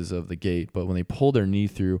phases of the gait, but when they pull their knee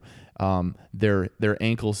through, their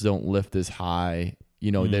ankles don't lift as high.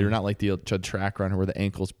 You know, they're not like the track runner where the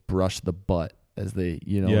ankles brush the butt as they,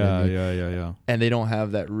 you know. Yeah, what I mean? yeah. And they don't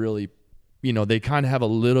have that really, you know, they kind of have a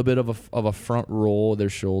little bit of a front roll of their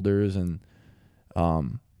shoulders, and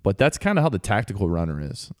but that's kind of how the tactical runner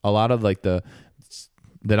is. A lot of like that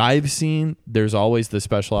I've seen, there's always the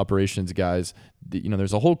special operations guys. You know,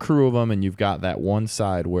 there's a whole crew of them, and you've got that one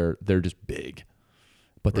side where they're just big,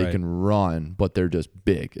 but they can run, but they're just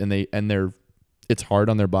big, and they're it's hard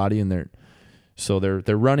on their body, and they're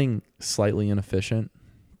running slightly inefficient.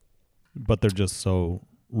 But they're just so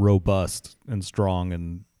robust and strong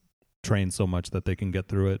and trained so much that they can get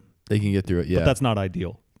through it. They can get through it, yeah. But that's not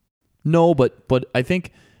ideal. No, but I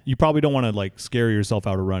think You probably don't want to like scare yourself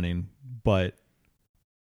out of running, but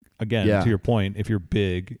again, to your point, if you're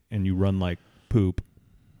big and you run like poop,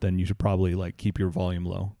 then you should probably like keep your volume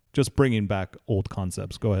low. Just bringing back old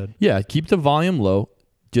concepts. Go ahead. Yeah, keep the volume low.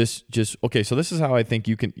 Just okay. So this is how I think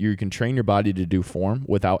you can train your body to do form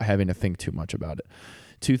without having to think too much about it.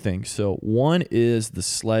 Two things. So one is the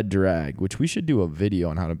sled drag, which we should do a video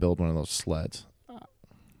on how to build one of those sleds.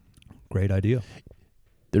 Great idea.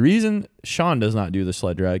 The reason Sean does not do the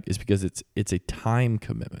sled drag is because it's a time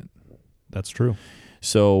commitment. That's true.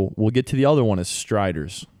 So we'll get to the other one is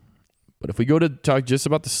striders. But if we go to talk just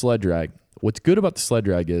about the sled drag, what's good about the sled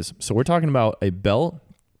drag is, so we're talking about a belt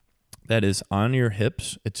that is on your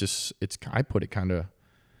hips. I put it kind of,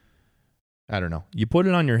 I don't know. You put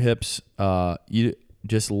it on your hips, you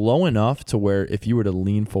just low enough to where if you were to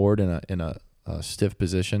lean forward in a stiff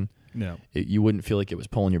position, you wouldn't feel like it was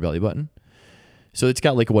pulling your belly button. So it's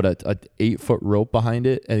got like a 8-foot rope behind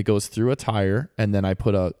it, and it goes through a tire, and then I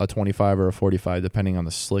put a 25 or a 45 depending on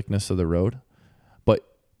the slickness of the road. But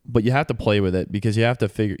But you have to play with it because you have to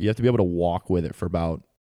be able to walk with it for about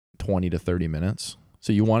 20 to 30 minutes.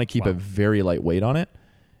 So you want to keep a very light weight on it.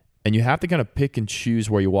 And you have to kind of pick and choose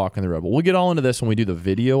where you walk on the road. But we'll get all into this when we do the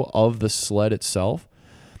video of the sled itself.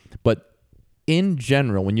 But in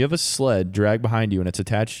general, when you have a sled dragged behind you and it's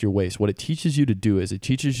attached to your waist, what it teaches you to do is it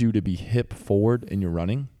teaches you to be hip forward in your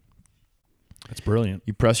running. That's brilliant.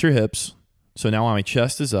 You press your hips. So now my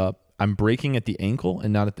chest is up. I'm braking at the ankle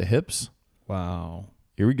and not at the hips. Wow.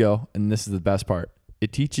 Here we go. And this is the best part.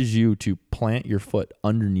 It teaches you to plant your foot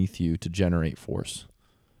underneath you to generate force.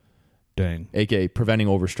 Dang. AKA preventing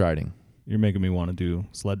overstriding. You're making me want to do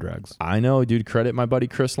sled drags. I know, dude. Credit my buddy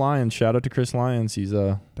Chris Lyons. Shout out to Chris Lyons. He's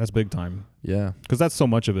That's big time. Yeah. Because that's so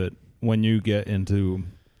much of it when you get into,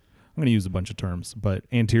 I'm going to use a bunch of terms, but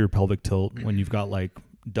anterior pelvic tilt, when you've got like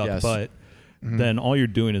duck butt, then all you're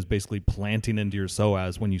doing is basically planting into your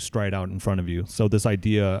psoas when you stride out in front of you. So this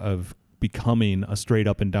idea of becoming a straight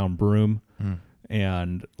up and down broom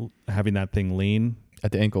and having that thing lean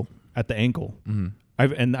At the ankle. Mm-hmm.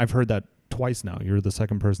 I've heard that twice now. You're the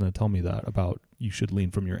second person to tell me that about you should lean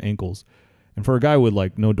from your ankles. And for a guy with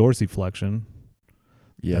like no dorsiflexion,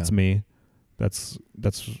 that's me. That's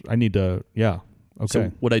I need to Okay.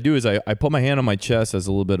 So what I do is I put my hand on my chest as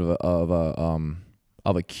a little bit of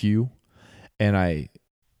a cue, and I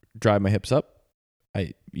drive my hips up.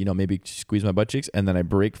 I maybe squeeze my butt cheeks, and then I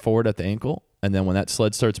brake forward at the ankle. And then when that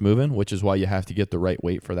sled starts moving, which is why you have to get the right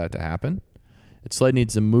weight for that to happen, the sled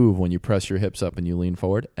needs to move when you press your hips up and you lean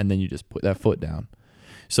forward, and then you just put that foot down.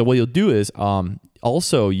 So what you'll do is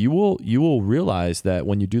also you will realize that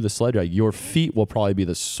when you do the sled drag, your feet will probably be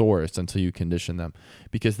the sorest until you condition them,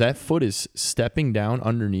 because that foot is stepping down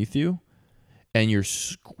underneath you, and you're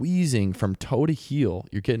squeezing from toe to heel.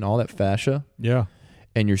 You're getting all that fascia. Yeah.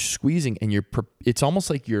 And you're squeezing, and it's almost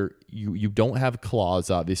like you don't have claws,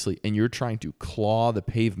 obviously, and you're trying to claw the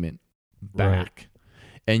pavement back. Right.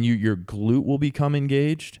 And your glute will become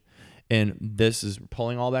engaged, and this is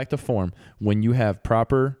pulling all back to form. When you have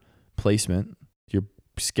proper placement, your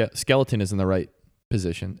skeleton is in the right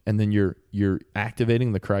position, and then you're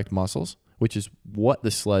activating the correct muscles, which is what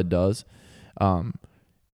the sled does.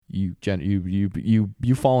 You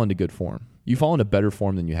fall into good form. You fall into better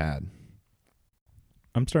form than you had.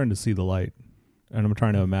 I'm starting to see the light, and I'm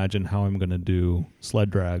trying to imagine how I'm going to do sled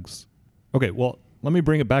drags. Okay, well, let me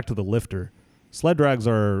bring it back to the lifter. Sled drags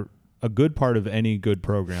are a good part of any good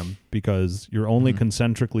program because you're only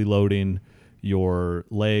concentrically loading your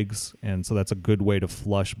legs, and so that's a good way to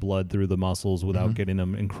flush blood through the muscles without getting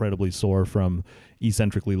them incredibly sore from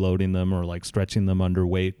eccentrically loading them or like stretching them under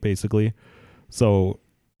weight, basically. So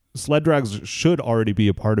sled drags should already be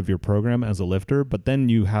a part of your program as a lifter, but then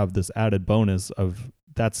you have this added bonus of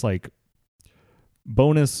that's like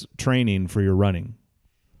bonus training for your running.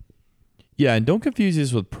 Yeah, and don't confuse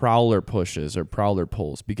this with prowler pushes or prowler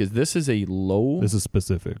pulls, because this is a low. This is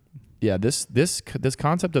specific. Yeah, this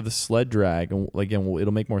concept of the sled drag, and again,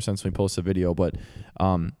 it'll make more sense when we post the video, but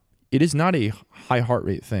it is not a high heart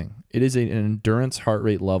rate thing. It is an endurance heart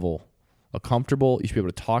rate level, a comfortable. You should be able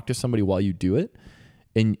to talk to somebody while you do it,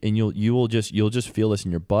 and you'll just feel this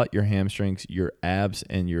in your butt, your hamstrings, your abs,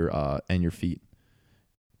 and your feet.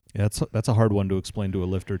 Yeah, that's a hard one to explain to a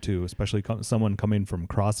lifter too, especially someone coming from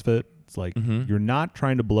CrossFit. It's like you're not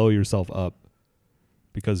trying to blow yourself up,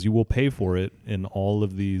 because you will pay for it in all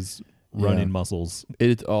of these running muscles.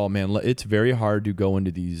 It's very hard to go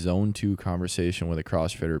into the zone 2 conversation with a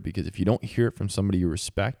CrossFitter, because if you don't hear it from somebody you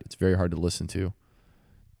respect, it's very hard to listen to.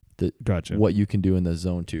 Gotcha. What you can do in the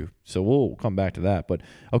zone 2. So we'll come back to that. But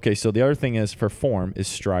okay, so the other thing is for form is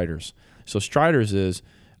striders. So striders is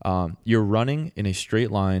you're running in a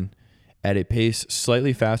straight line at a pace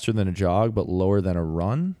slightly faster than a jog, but lower than a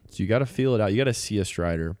run. So you got to feel it out. You got to see a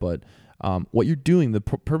strider. But what you're doing, the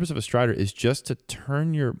purpose of a strider is just to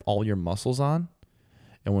turn all your muscles on.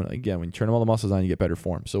 And when you turn all the muscles on, you get better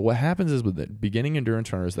form. So what happens is with the beginning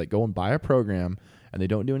endurance runners that go and buy a program and they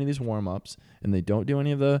don't do any of these warm-ups and they don't do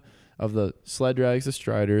any of the sled drags, the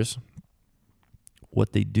striders,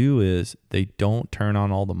 what they do is they don't turn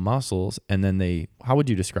on all the muscles, and then how would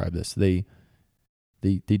you describe this? They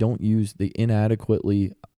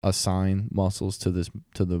inadequately assign muscles to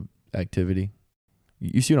the activity.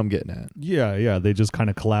 You see what I'm getting at? Yeah. They just kind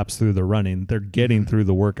of collapse through the running. They're getting through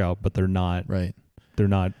the workout, but they're not. Right. They're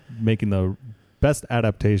not making the best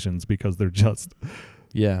adaptations because they're just.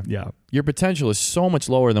 Yeah. Yeah. Your potential is so much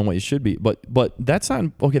lower than what you should be. But that's not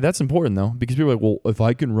okay. That's important though, because people are like, well, if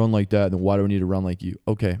I can run like that, then why do I need to run like you?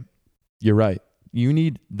 Okay. You're right. You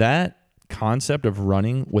need that concept of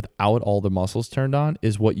running without all the muscles turned on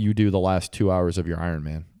is what you do the last 2 hours of your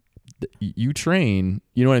Ironman. You train,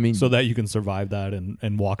 you know what I mean? So that you can survive that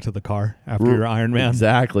and walk to the car after your Ironman.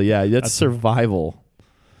 Exactly. Yeah. That's survival.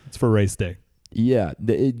 It's for race day. Yeah.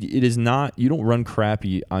 It is not, you don't run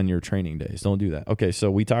crappy on your training days. Don't do that. Okay. So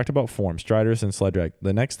we talked about form, striders, and sled drag.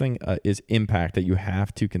 The next thing is impact that you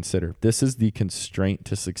have to consider. This is the constraint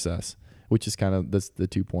to success, which is kind of the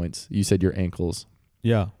 2 points. You said your ankles.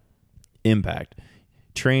 Yeah. Impact.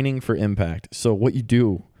 Training for impact. So what you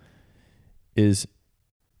do is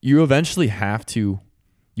you eventually have to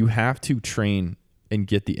train and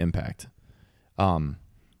get the impact.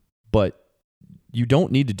 But you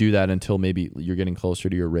don't need to do that until maybe you're getting closer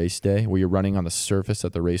to your race day where you're running on the surface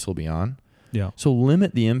that the race will be on. Yeah. So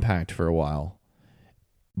limit the impact for a while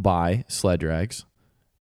by sled drags,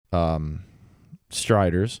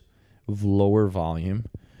 striders, lower volume,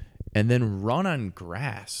 and then run on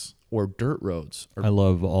grass or dirt roads. I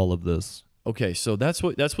love all of this. Okay, so that's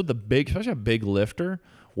what the big, especially a big lifter.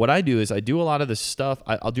 What I do is I do a lot of this stuff.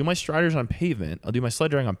 I'll do my striders on pavement. I'll do my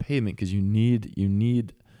sled drag on pavement because you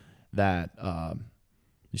need that.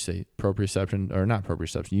 You say proprioception or not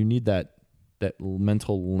proprioception. You need that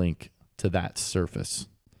mental link to that surface.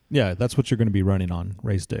 Yeah, that's what you're going to be running on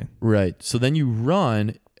race day. Right. So then you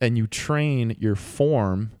run and you train your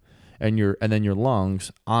form and then your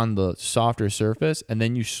lungs on the softer surface, and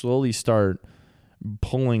then you slowly start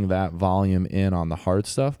pulling that volume in on the hard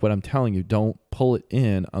stuff. But I'm telling you, don't pull it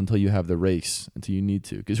in until you have the race, until you need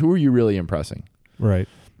to. Because who are you really impressing? Right.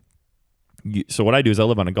 So what I do is I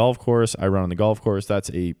live on a golf course. I run on the golf course. That's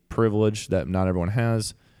a privilege that not everyone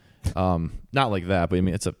has. Not like that, but I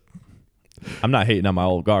mean, I'm not hating on my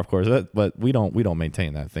old golf course, but we don't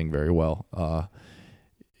maintain that thing very well.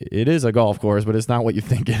 It is a golf course, but it's not what you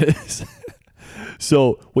think it is.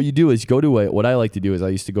 So what you do is what I like to do is I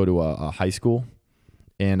used to go to a high school.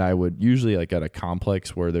 And I would usually, like at a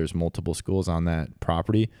complex where there's multiple schools on that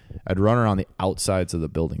property, I'd run around the outsides of the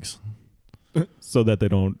buildings. So that they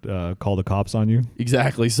don't call the cops on you?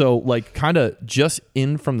 Exactly. So like kind of just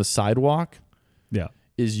in from the sidewalk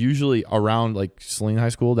is usually around like Saline High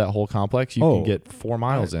School, that whole complex. You can get 4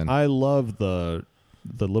 miles in. I love the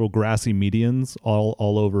little grassy medians all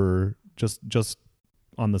over just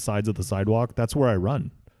on the sides of the sidewalk. That's where I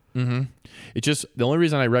run. Mm-hmm. It's just the only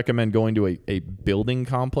reason I recommend going to a building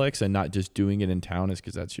complex and not just doing it in town is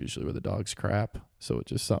because that's usually where the dogs crap. So it's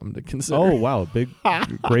just something to consider. Oh, wow.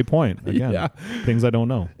 Great point. Again, things I don't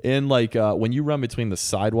know. And like when you run between the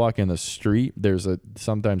sidewalk and the street,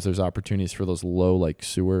 sometimes there's opportunities for those low like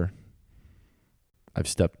sewer. I've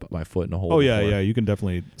stepped my foot in a hole. Oh, yeah, before. yeah. You can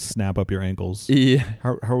definitely snap up your ankles. Yeah.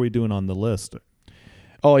 How are we doing on the list?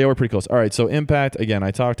 Oh, yeah, we're pretty close. All right, so impact, again,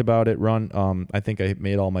 I talked about it. Run, I think I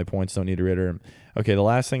made all my points. Don't need to reiterate them. Okay, the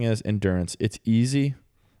last thing is endurance. It's easy.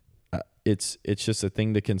 It's just a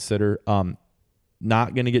thing to consider.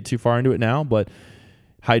 Not going to get too far into it now, but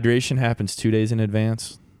hydration happens 2 days in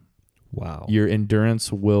advance. Wow. Your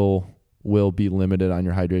endurance will be limited on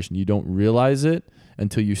your hydration. You don't realize it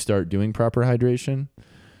until you start doing proper hydration.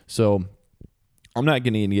 So I'm not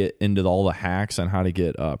going to get into all the hacks on how to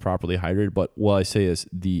get properly hydrated, but what I say is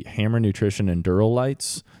the Hammer Nutrition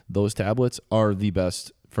Endurolytes, those tablets are the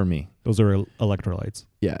best for me. Those are electrolytes.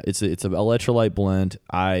 Yeah, it's an electrolyte blend.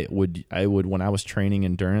 I would when I was training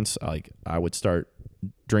endurance, I would start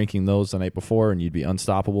drinking those the night before, and you'd be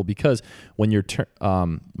unstoppable because when you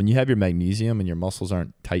have your magnesium and your muscles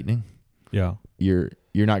aren't tightening, yeah, you're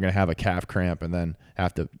not going to have a calf cramp and then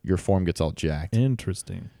your form gets all jacked.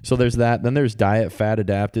 Interesting. So there's that. Then there's diet fat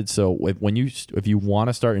adapted. So if you want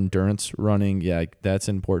to start endurance running, yeah, that's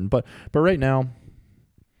important. But right now,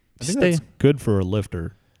 I think that's good for a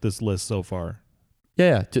lifter. This list so far.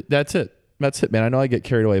 Yeah, that's it. That's it, man. I know I get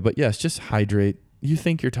carried away, but yes, just hydrate. You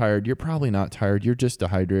think you're tired. You're probably not tired. You're just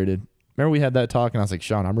dehydrated. Remember we had that talk and I was like,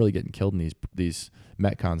 Sean, I'm really getting killed in these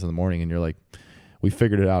Metcons in the morning. And you're like, we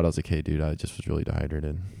figured it out. I was like, hey, dude, I just was really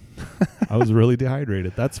dehydrated. I was really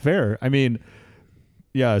dehydrated. That's fair. I mean,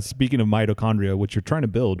 yeah, speaking of mitochondria, which you're trying to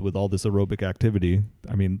build with all this aerobic activity,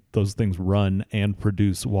 I mean, those things run and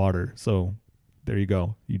produce water. So there you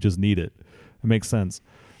go. You just need it. It makes sense.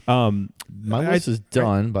 My list is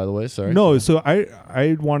done, by the way. Sorry. No, so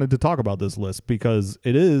I wanted to talk about this list because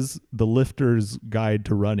it is the lifter's guide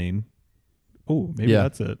to running. Oh, maybe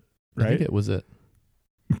that's it. Right? I think it was it.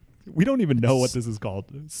 We don't even know what this is called.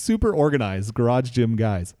 Super organized garage gym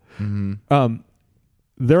guys. Mm-hmm.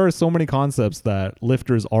 There are so many concepts that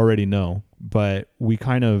lifters already know, but we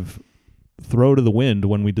kind of throw to the wind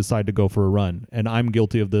when we decide to go for a run. And I'm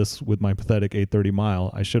guilty of this with my pathetic 8:30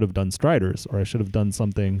 mile. I should have done striders, or I should have done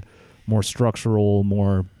something more structural,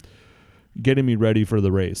 more getting me ready for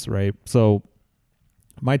the race, right? So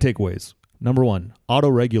my takeaways. Number 1,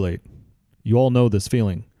 auto-regulate. You all know this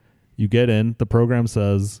feeling. You get in, the program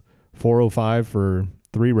says 405 for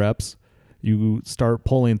 3 reps. You start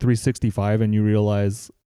pulling 365 and you realize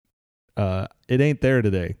it ain't there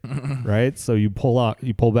today, right? So you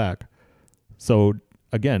pull back. So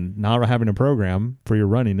again, not having a program for your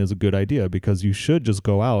running is a good idea because you should just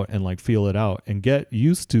go out and like feel it out and get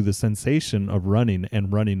used to the sensation of running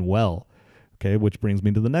and running well. Okay, which brings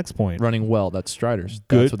me to the next point. Running well, that's Striders.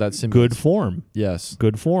 Good, That's what that sim good means. form. Yes.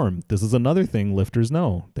 Good form. This is another thing lifters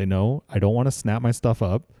know. They know I don't want to snap my stuff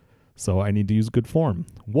up, so I need to use good form.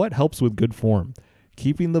 What helps with good form?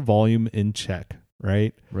 Keeping the volume in check,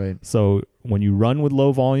 right? Right. So when you run with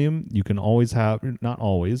low volume, you can always have, not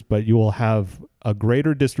always, but you will have a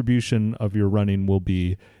greater distribution of your running will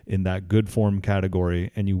be in that good form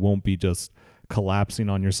category, and you won't be just collapsing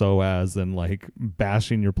on your psoas and like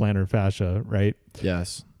bashing your plantar fascia, right?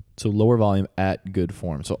 Yes. So lower volume at good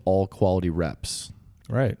form. So all quality reps.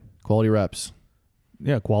 Right. Quality reps.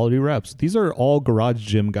 Yeah, quality reps. These are all garage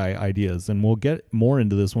gym guy ideas, and we'll get more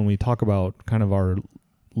into this when we talk about kind of our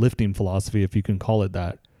lifting philosophy, if you can call it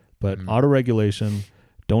that. But auto-regulation,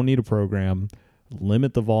 don't need a program,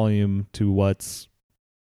 limit the volume to what's,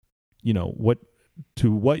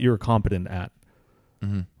 what you're competent at,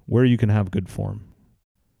 where you can have good form.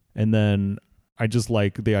 And then I just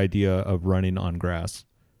like the idea of running on grass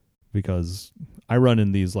because I run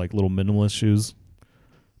in these like little minimalist shoes.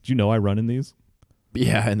 Do you know I run in these?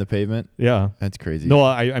 Yeah, in the pavement. Yeah. That's crazy. No,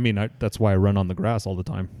 I mean, that's why I run on the grass all the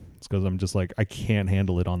time. It's because I'm just like, I can't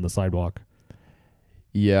handle it on the sidewalk.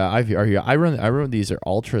 Yeah, I run these are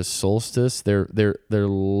Ultra Solstice. They're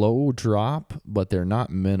low drop, but they're not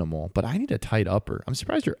minimal. But I need a tight upper. I'm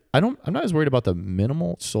surprised I'm not as worried about the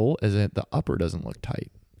minimal sole as the upper doesn't look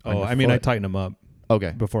tight. Oh, I mean, I tighten them up.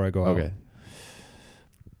 Okay. Before I go out. Okay.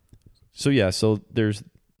 So yeah, so there's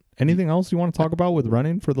anything else you want to talk about with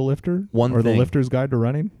running for the lifter? The lifter's guide to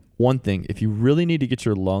running? One thing, if you really need to get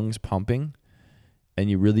your lungs pumping and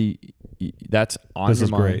that's on this your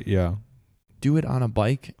is mind, great, yeah. Do it on a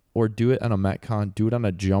bike or do it on a Metcon, do it on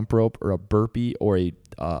a jump rope or a burpee or a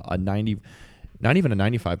 90, not even a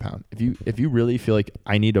 95 pound. If you really feel like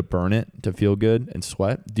I need to burn it to feel good and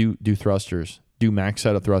sweat, do thrusters. Do max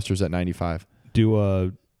set of thrusters at 95. Do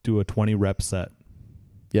a 20 rep set.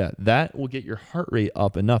 Yeah, that will get your heart rate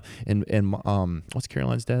up enough. And what's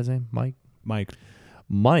Caroline's dad's name?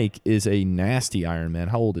 Mike is a nasty Ironman.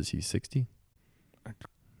 How old is he? 60?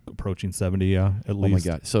 Approaching 70, yeah, at least.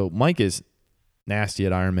 Oh my God. So Mike is nasty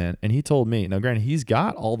at Ironman, and he told me, now granted, he's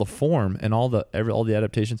got all the form and all the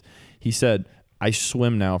adaptations. He said, I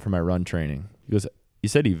swim now for my run training. He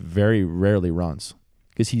said he very rarely runs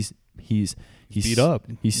because he's beat up.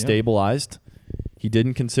 He's stabilized. He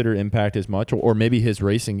didn't consider impact as much, or maybe his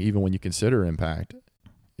racing, even when you consider impact,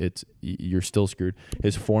 you're still screwed.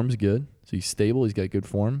 His form's good, so he's stable. He's got good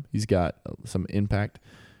form. He's got some impact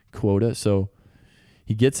quota, so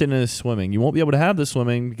he gets into his swimming. You won't be able to have the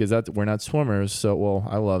swimming because we're not swimmers. So, well,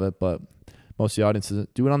 I love it, but most of the audiences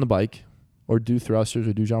do it on the bike, or do thrusters,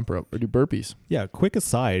 or do jump rope, or do burpees. Yeah. Quick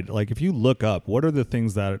aside, like if you look up, what are the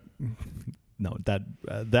things that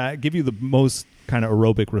give you the most kind of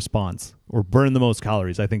aerobic response or burn the most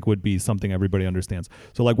calories? I think would be something everybody understands.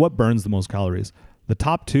 So, like, what burns the most calories? The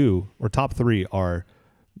top 2 or top 3 are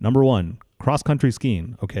number 1. Cross-country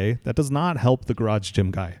skiing, okay? That does not help the garage gym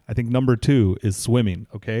guy. I think number 2 is swimming,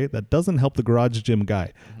 okay? That doesn't help the garage gym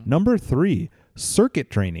guy. Number 3, circuit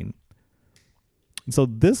training. So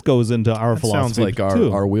this goes into our philosophy. Sounds like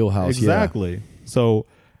our wheelhouse. Exactly. Yeah. So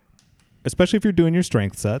especially if you're doing your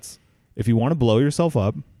strength sets, if you want to blow yourself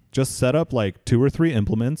up, just set up like 2 or 3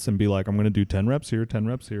 implements and be like, I'm going to do 10 reps here, 10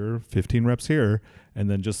 reps here, 15 reps here, and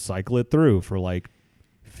then just cycle it through for like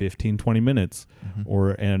 15, 20 minutes.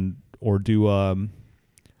 Or do I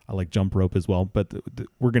like jump rope as well, but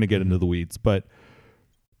we're going to get into the weeds. But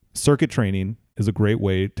circuit training is a great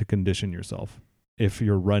way to condition yourself. If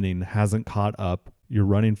your running hasn't caught up, your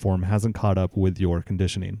running form hasn't caught up with your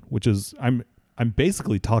conditioning, which is I'm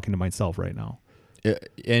basically talking to myself right now.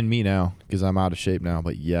 And me now, because I'm out of shape now.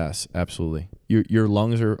 But yes, absolutely, your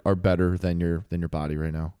lungs are better than your body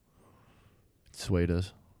right now. It's the way it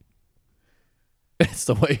is. It's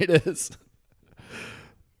the way it is.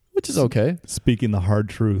 Which is okay. Speaking the hard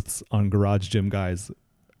truths on Garage Gym Guys,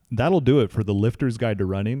 that'll do it for the Lifter's Guide to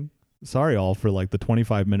Running. Sorry all for like the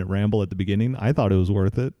 25-minute ramble at the beginning. I thought it was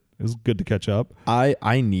worth it. It was good to catch up.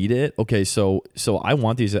 I need it. Okay, so I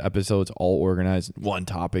want these episodes all organized, one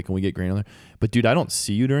topic, and we get granular. But dude, I don't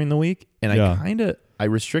see you during the week, and I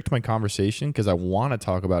restrict my conversation because I want to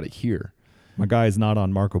talk about it here. My guy is not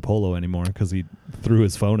on Marco Polo anymore because he threw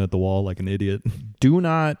his phone at the wall like an idiot. Do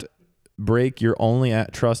not break your only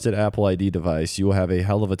trusted Apple ID device, you will have a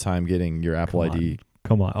hell of a time getting your Apple ID.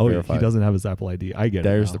 Come on. Oh, verified. he doesn't have his Apple ID. I get it.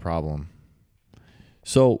 There's now. the problem.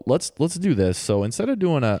 So let's do this. So instead of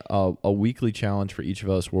doing a weekly challenge for each of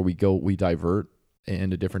us where we divert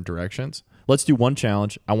into different directions, let's do one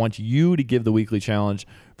challenge. I want you to give the weekly challenge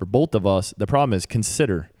for both of us. The problem is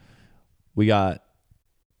we got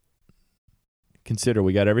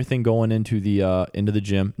everything going into the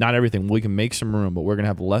gym. Not everything. We can make some room, but we're gonna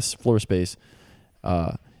have less floor space.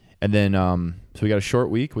 And then so we got a short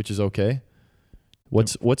week, which is okay.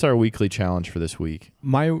 What's our weekly challenge for this week?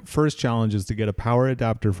 My first challenge is to get a power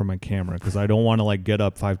adapter for my camera because I don't want to like get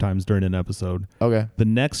up 5 times during an episode. Okay. The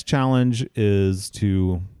next challenge is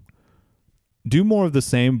to do more of the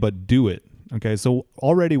same, but do it. Okay. So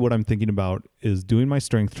already what I'm thinking about is doing my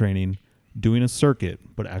strength training, doing a circuit,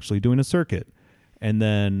 but actually doing a circuit. And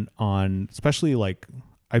then especially like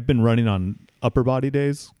I've been running on upper body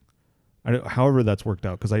days. However that's worked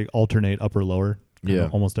out because I alternate upper lower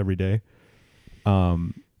almost every day.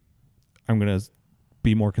 I'm going to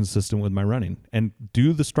be more consistent with my running and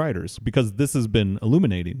do the striders because this has been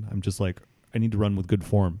illuminating. I'm just like, I need to run with good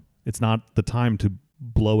form. It's not the time to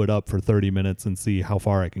blow it up for 30 minutes and see how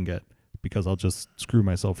far I can get because I'll just screw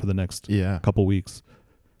myself for the next couple weeks.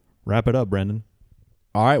 Wrap it up, Brendan.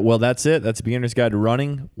 All right. Well, that's it. That's Beginner's Guide to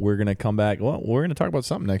Running. We're going to come back. Well, we're going to talk about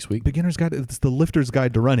something next week. Beginner's Guide. It's the Lifter's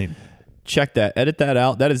Guide to Running. Check that. Edit that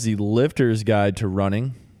out. That is the Lifter's Guide to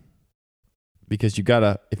Running. Because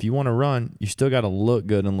if you want to run, you still got to look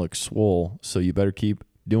good and look swole. So you better keep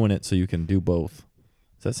doing it so you can do both.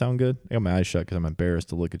 Does that sound good? I got my eyes shut because I'm embarrassed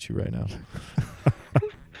to look at you right now.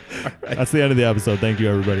 That's the end of the episode. Thank you,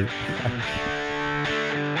 everybody.